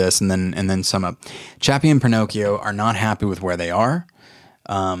back to this, and then sum up. Chappie and Pinocchio are not happy with where they are.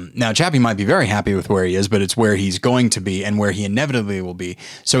 Now, Chappie might be very happy with where he is, but it's where he's going to be and where he inevitably will be.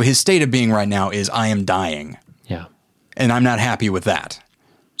 So his state of being right now is, I am dying. Yeah. And I'm not happy with that.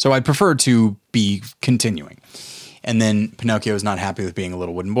 So I'd prefer to be continuing. And then Pinocchio is not happy with being a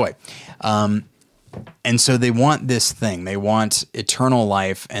little wooden boy. And so they want this thing. They want eternal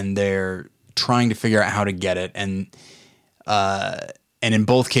life, and they're trying to figure out how to get it. And in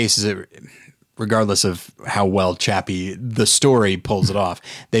both cases, regardless of how well Chappie, the story, pulls it off,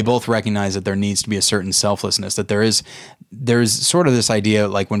 they both recognize that there needs to be a certain selflessness, that there's sort of this idea,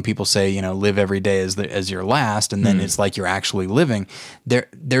 like when people say, live every day as your last, and then it's like you're actually living.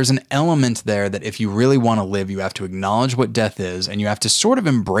 There's an element there that if you really want to live, you have to acknowledge what death is, and you have to sort of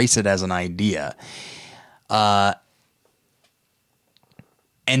embrace it as an idea. And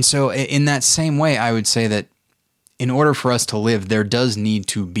so in that same way, I would say that in order for us to live, there does need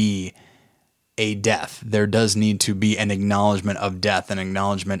to be a death. There does need to be an acknowledgement of death, an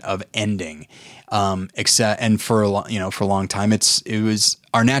acknowledgement of ending. And for a long time, it was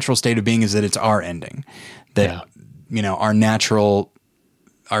our natural state of being is that it's our ending. That our natural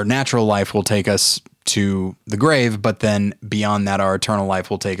life will take us to the grave, but then beyond that, our eternal life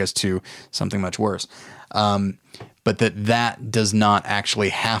will take us to something much worse. But that does not actually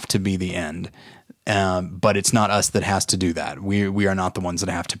have to be the end. But it's not us that has to do that. We are not the ones that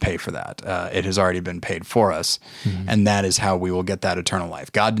have to pay for that. It has already been paid for us. Mm-hmm. And that is how we will get that eternal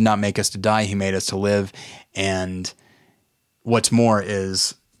life. God did not make us to die. He made us to live. And what's more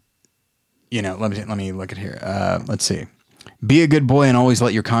is, let me look at here. Let's see. Be a good boy and always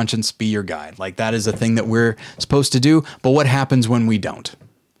let your conscience be your guide. Like, that is a thing that we're supposed to do. But what happens when we don't?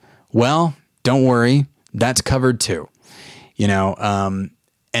 Well, don't worry. That's covered too.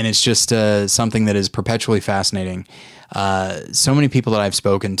 And it's just something that is perpetually fascinating. So many people that I've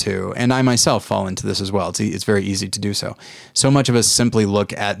spoken to, and I myself fall into this as well. It's very easy to do so. So much of us simply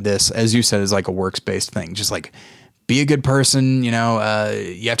look at this, as you said, as like a works-based thing. Just like, be a good person. You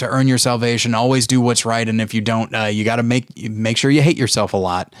have to earn your salvation. Always do what's right. And if you don't, you got to make sure you hate yourself a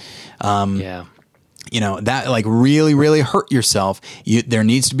lot. That like really, really hurt yourself. There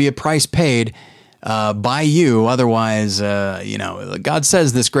needs to be a price paid by you. Otherwise, God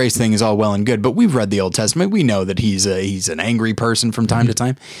says this grace thing is all well and good, but we've read the Old Testament. We know that he's an angry person from time to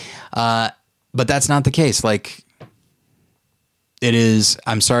time. But that's not the case. Like, it is,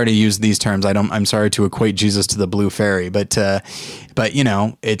 I'm sorry to use these terms. I'm sorry to equate Jesus to the blue fairy, but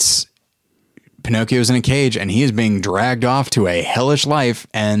it's Pinocchio's in a cage and he is being dragged off to a hellish life.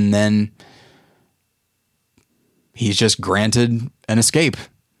 And then he's just granted an escape.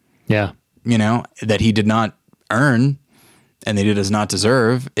 Yeah. That he did not earn and that he does not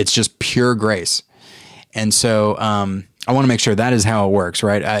deserve. It's just pure grace. And so I want to make sure that is how it works,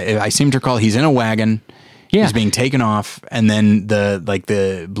 right? I seem to recall he's in a wagon. Yeah. He's being taken off, and then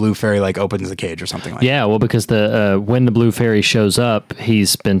the blue fairy opens the cage or something like that. Yeah, well, because when the blue fairy shows up,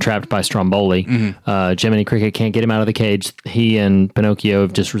 he's been trapped by Stromboli. Mm-hmm. Jiminy Cricket can't get him out of the cage. He and Pinocchio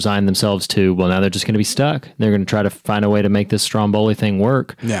have just resigned themselves to, well, now they're just going to be stuck. They're going to try to find a way to make this Stromboli thing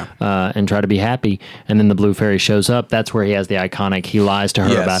work. Yeah. And try to be happy. And then the blue fairy shows up. That's where he has the iconic, he lies to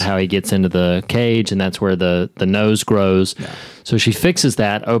her about how he gets into the cage, and that's where the nose grows. Yeah. So she fixes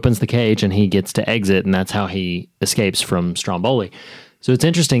that, opens the cage, and he gets to exit, and that's how he escapes from Stromboli. So it's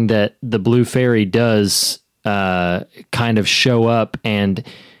interesting that the blue fairy does kind of show up, and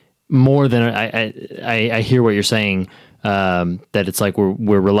more than I hear what you're saying, that it's like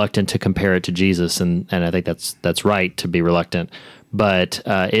we're reluctant to compare it to Jesus, and I think that's right to be reluctant. But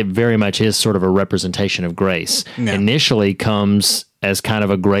it very much is sort of a representation of grace. Yeah. Initially comes as kind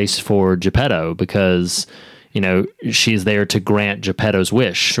of a grace for Geppetto, because she's there to grant Geppetto's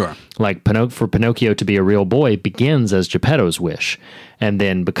wish. Sure. Like for Pinocchio to be a real boy begins as Geppetto's wish, and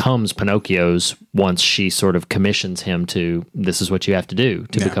then becomes Pinocchio's once she sort of commissions him to, this is what you have to do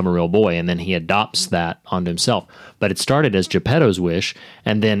to become a real boy, and then he adopts that onto himself. But it started as Geppetto's wish,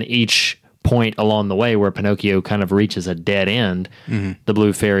 and then each point along the way where Pinocchio kind of reaches a dead end, the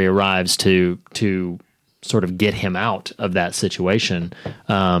blue fairy arrives to sort of get him out of that situation.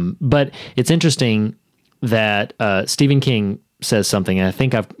 But it's interesting that Stephen King says something, and I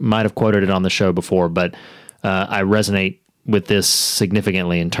think I might have quoted it on the show before, but I resonate with this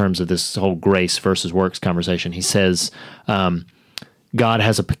significantly in terms of this whole grace versus works conversation. He says, God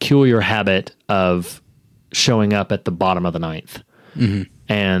has a peculiar habit of showing up at the bottom of the ninth.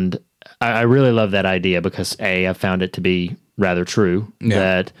 And I really love that idea because I found it to be rather true,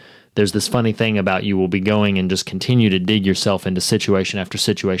 that there's this funny thing about you will be going and just continue to dig yourself into situation after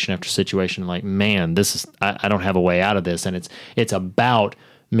situation after situation. Like, man, I don't have a way out of this. And it's about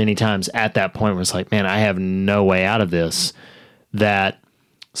many times at that point where it's like, man, I have no way out of this, that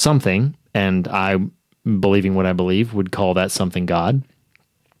something, and I, believing what I believe, would call that something God.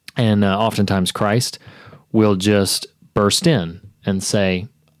 And oftentimes Christ will just burst in and say,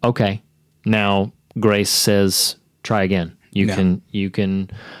 okay, now grace says, try again. You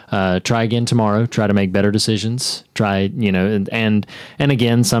can try again tomorrow, try to make better decisions, and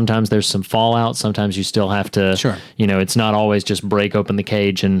again, sometimes there's some fallout. Sometimes you still have to, it's not always just break open the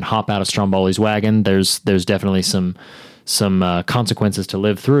cage and hop out of Stromboli's wagon. There's definitely some consequences to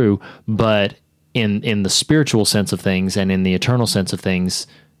live through, but in the spiritual sense of things and in the eternal sense of things,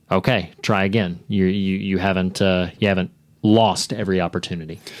 okay, try again. You haven't lost every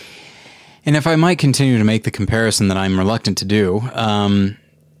opportunity. And if I might continue to make the comparison that I'm reluctant to do,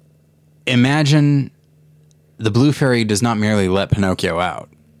 imagine the blue fairy does not merely let Pinocchio out,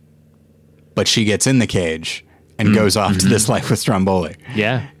 but she gets in the cage and goes off to this life with Stromboli.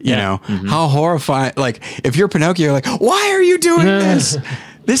 Yeah. You know, how horrifying. Like, if you're Pinocchio, you're like, why are you doing this?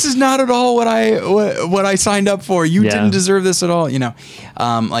 This is not at all what I signed up for. You didn't deserve this at all.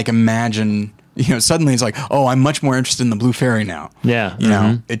 Like, imagine, suddenly it's like, oh, I'm much more interested in the blue fairy now.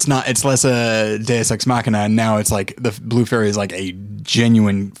 Yeah. It's less a Deus Ex Machina, and now it's like the blue fairy is like a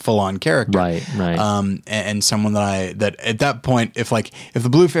genuine full-on character. Right. And someone that at that point, if the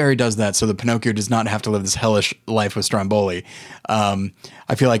blue fairy does that so that Pinocchio does not have to live this hellish life with Stromboli,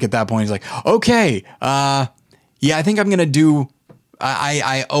 I feel like at that point he's like, okay, I think I'm going to do,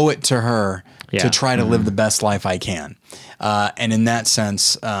 I owe it to her to try to live the best life I can. And in that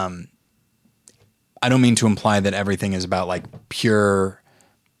sense, I don't mean to imply that everything is about like pure,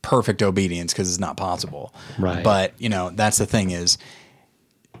 perfect obedience, because it's not possible. Right. But, that's the thing is,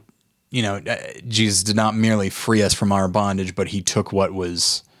 Jesus did not merely free us from our bondage, but he took what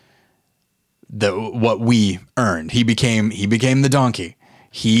was what we earned. He became the donkey.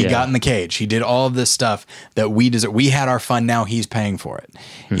 He got in the cage. He did all of this stuff that we deserve. We had our fun. Now he's paying for it,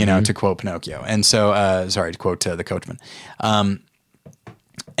 to quote Pinocchio. And so, to quote the Coachman.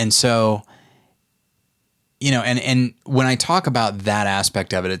 And so, and when I talk about that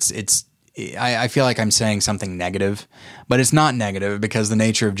aspect of it, I feel like I'm saying something negative, but it's not negative, because the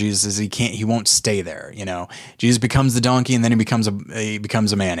nature of Jesus is he won't stay there. Jesus becomes the donkey, and then he becomes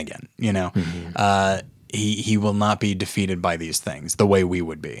a man again. He will not be defeated by these things the way we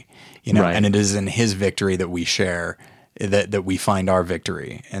would be, Right. And it is in his victory that we share, that we find our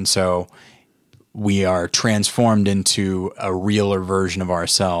victory. And so we are transformed into a realer version of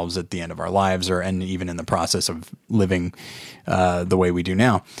ourselves at the end of our lives, and even in the process of living the way we do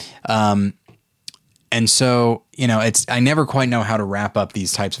now. And so, I never quite know how to wrap up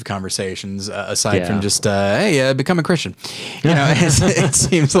these types of conversations aside from just, hey, become a Christian. It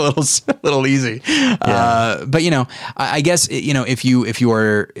seems a little easy. Yeah. But I guess if you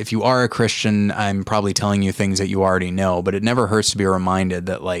are a Christian, I'm probably telling you things that you already know. But it never hurts to be reminded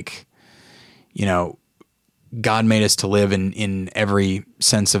that, like, God made us to live in every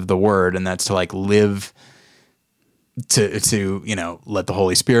sense of the word, and that's to like live to let the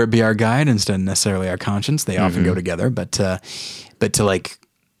Holy Spirit be our guide instead of necessarily our conscience. They often go together, but to like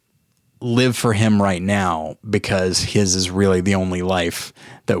live for him right now, because his is really the only life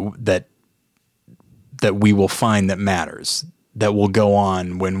that we will find that matters, that will go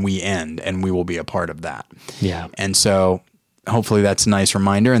on when we end, and we will be a part of that. Yeah. And so hopefully that's a nice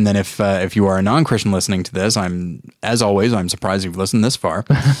reminder. And then if you are a non-Christian listening to this, as always, I'm surprised you've listened this far.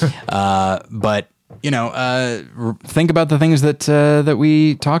 But think about the things that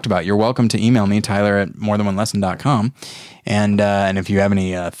we talked about. You're welcome to email me, Tyler@morethanonelesson.com. And if you have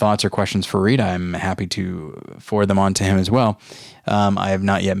any thoughts or questions for Reed, I'm happy to forward them on to him as well. I have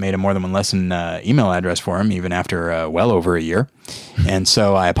not yet made a More Than One Lesson email address for him, even after well over a year. And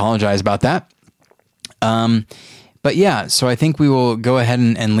so I apologize about that. But yeah, so I think we will go ahead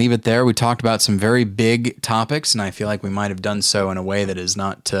and leave it there. We talked about some very big topics, and I feel like we might have done so in a way that is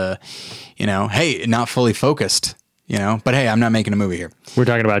not, not fully focused, you know. But hey, I'm not making a movie here. We're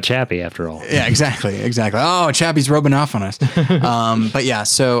talking about Chappie after all. Yeah, exactly. Oh, Chappie's rubbing off on us. But yeah,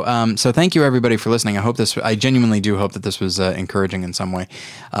 so thank you everybody for listening. I genuinely do hope that this was encouraging in some way.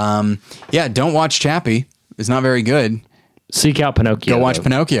 Yeah, don't watch Chappie. It's not very good. Seek out Pinocchio. Go watch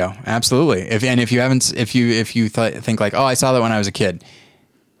Pinocchio. Absolutely. If you haven't, if you think like, oh, I saw that when I was a kid,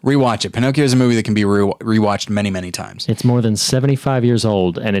 rewatch it. Pinocchio is a movie that can be rewatched many, many times. It's more than 75 years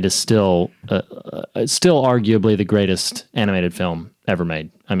old, and it is still arguably the greatest animated film ever made.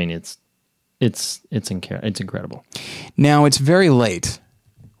 I mean, it's incredible. Now it's very late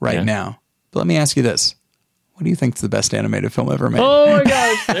now, but let me ask you this: what do you think is the best animated film ever made? Oh my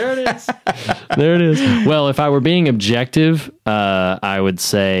gosh, there it is. There it is. Well, if I were being objective, I would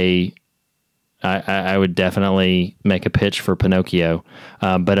say I would definitely make a pitch for Pinocchio.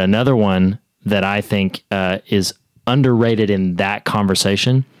 But another one that I think is underrated in that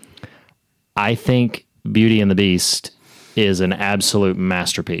conversation, I think Beauty and the Beast is an absolute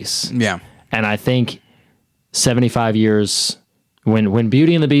masterpiece. Yeah. And I think 75 years, when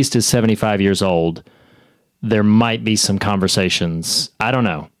Beauty and the Beast is 75 years old, there might be some conversations. I don't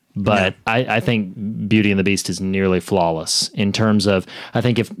know. But I think Beauty and the Beast is nearly flawless in terms of, I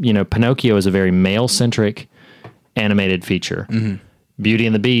think if, Pinocchio is a very male-centric animated feature. Mm-hmm. Beauty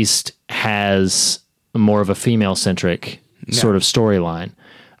and the Beast has more of a female-centric sort of storyline.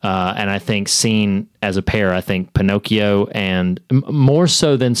 And I think seen as a pair, I think Pinocchio and more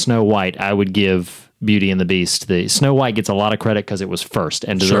so than Snow White, I would give Beauty and the Beast. The Snow White gets a lot of credit because it was first,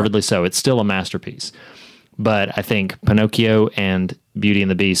 and deservedly so. It's still a masterpiece. But I think Pinocchio and Beauty and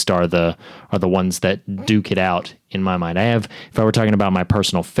the Beast are the ones that duke it out in my mind. If I were talking about my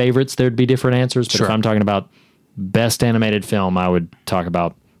personal favorites, there'd be different answers. But if I'm talking about best animated film, I would talk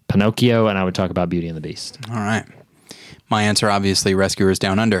about Pinocchio and I would talk about Beauty and the Beast. All right. My answer, obviously, Rescuers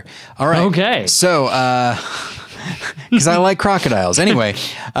Down Under. All right. Okay. So, because I like crocodiles. Anyway, you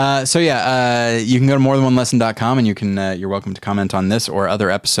can go to morethanonelesson.com and you're welcome to comment on this or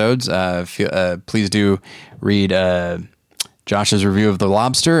other episodes. Please do read Josh's review of The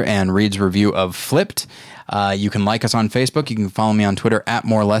Lobster and Reed's review of Flipped. You can like us on Facebook. You can follow me on Twitter at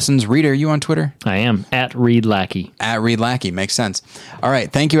More Lessons. Reed, are you on Twitter? I am at Reed Lackey. At Reed Lackey. Makes sense. All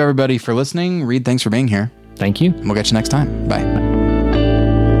right. Thank you, everybody, for listening. Reed, thanks for being here. Thank you. We'll get you next time. Bye.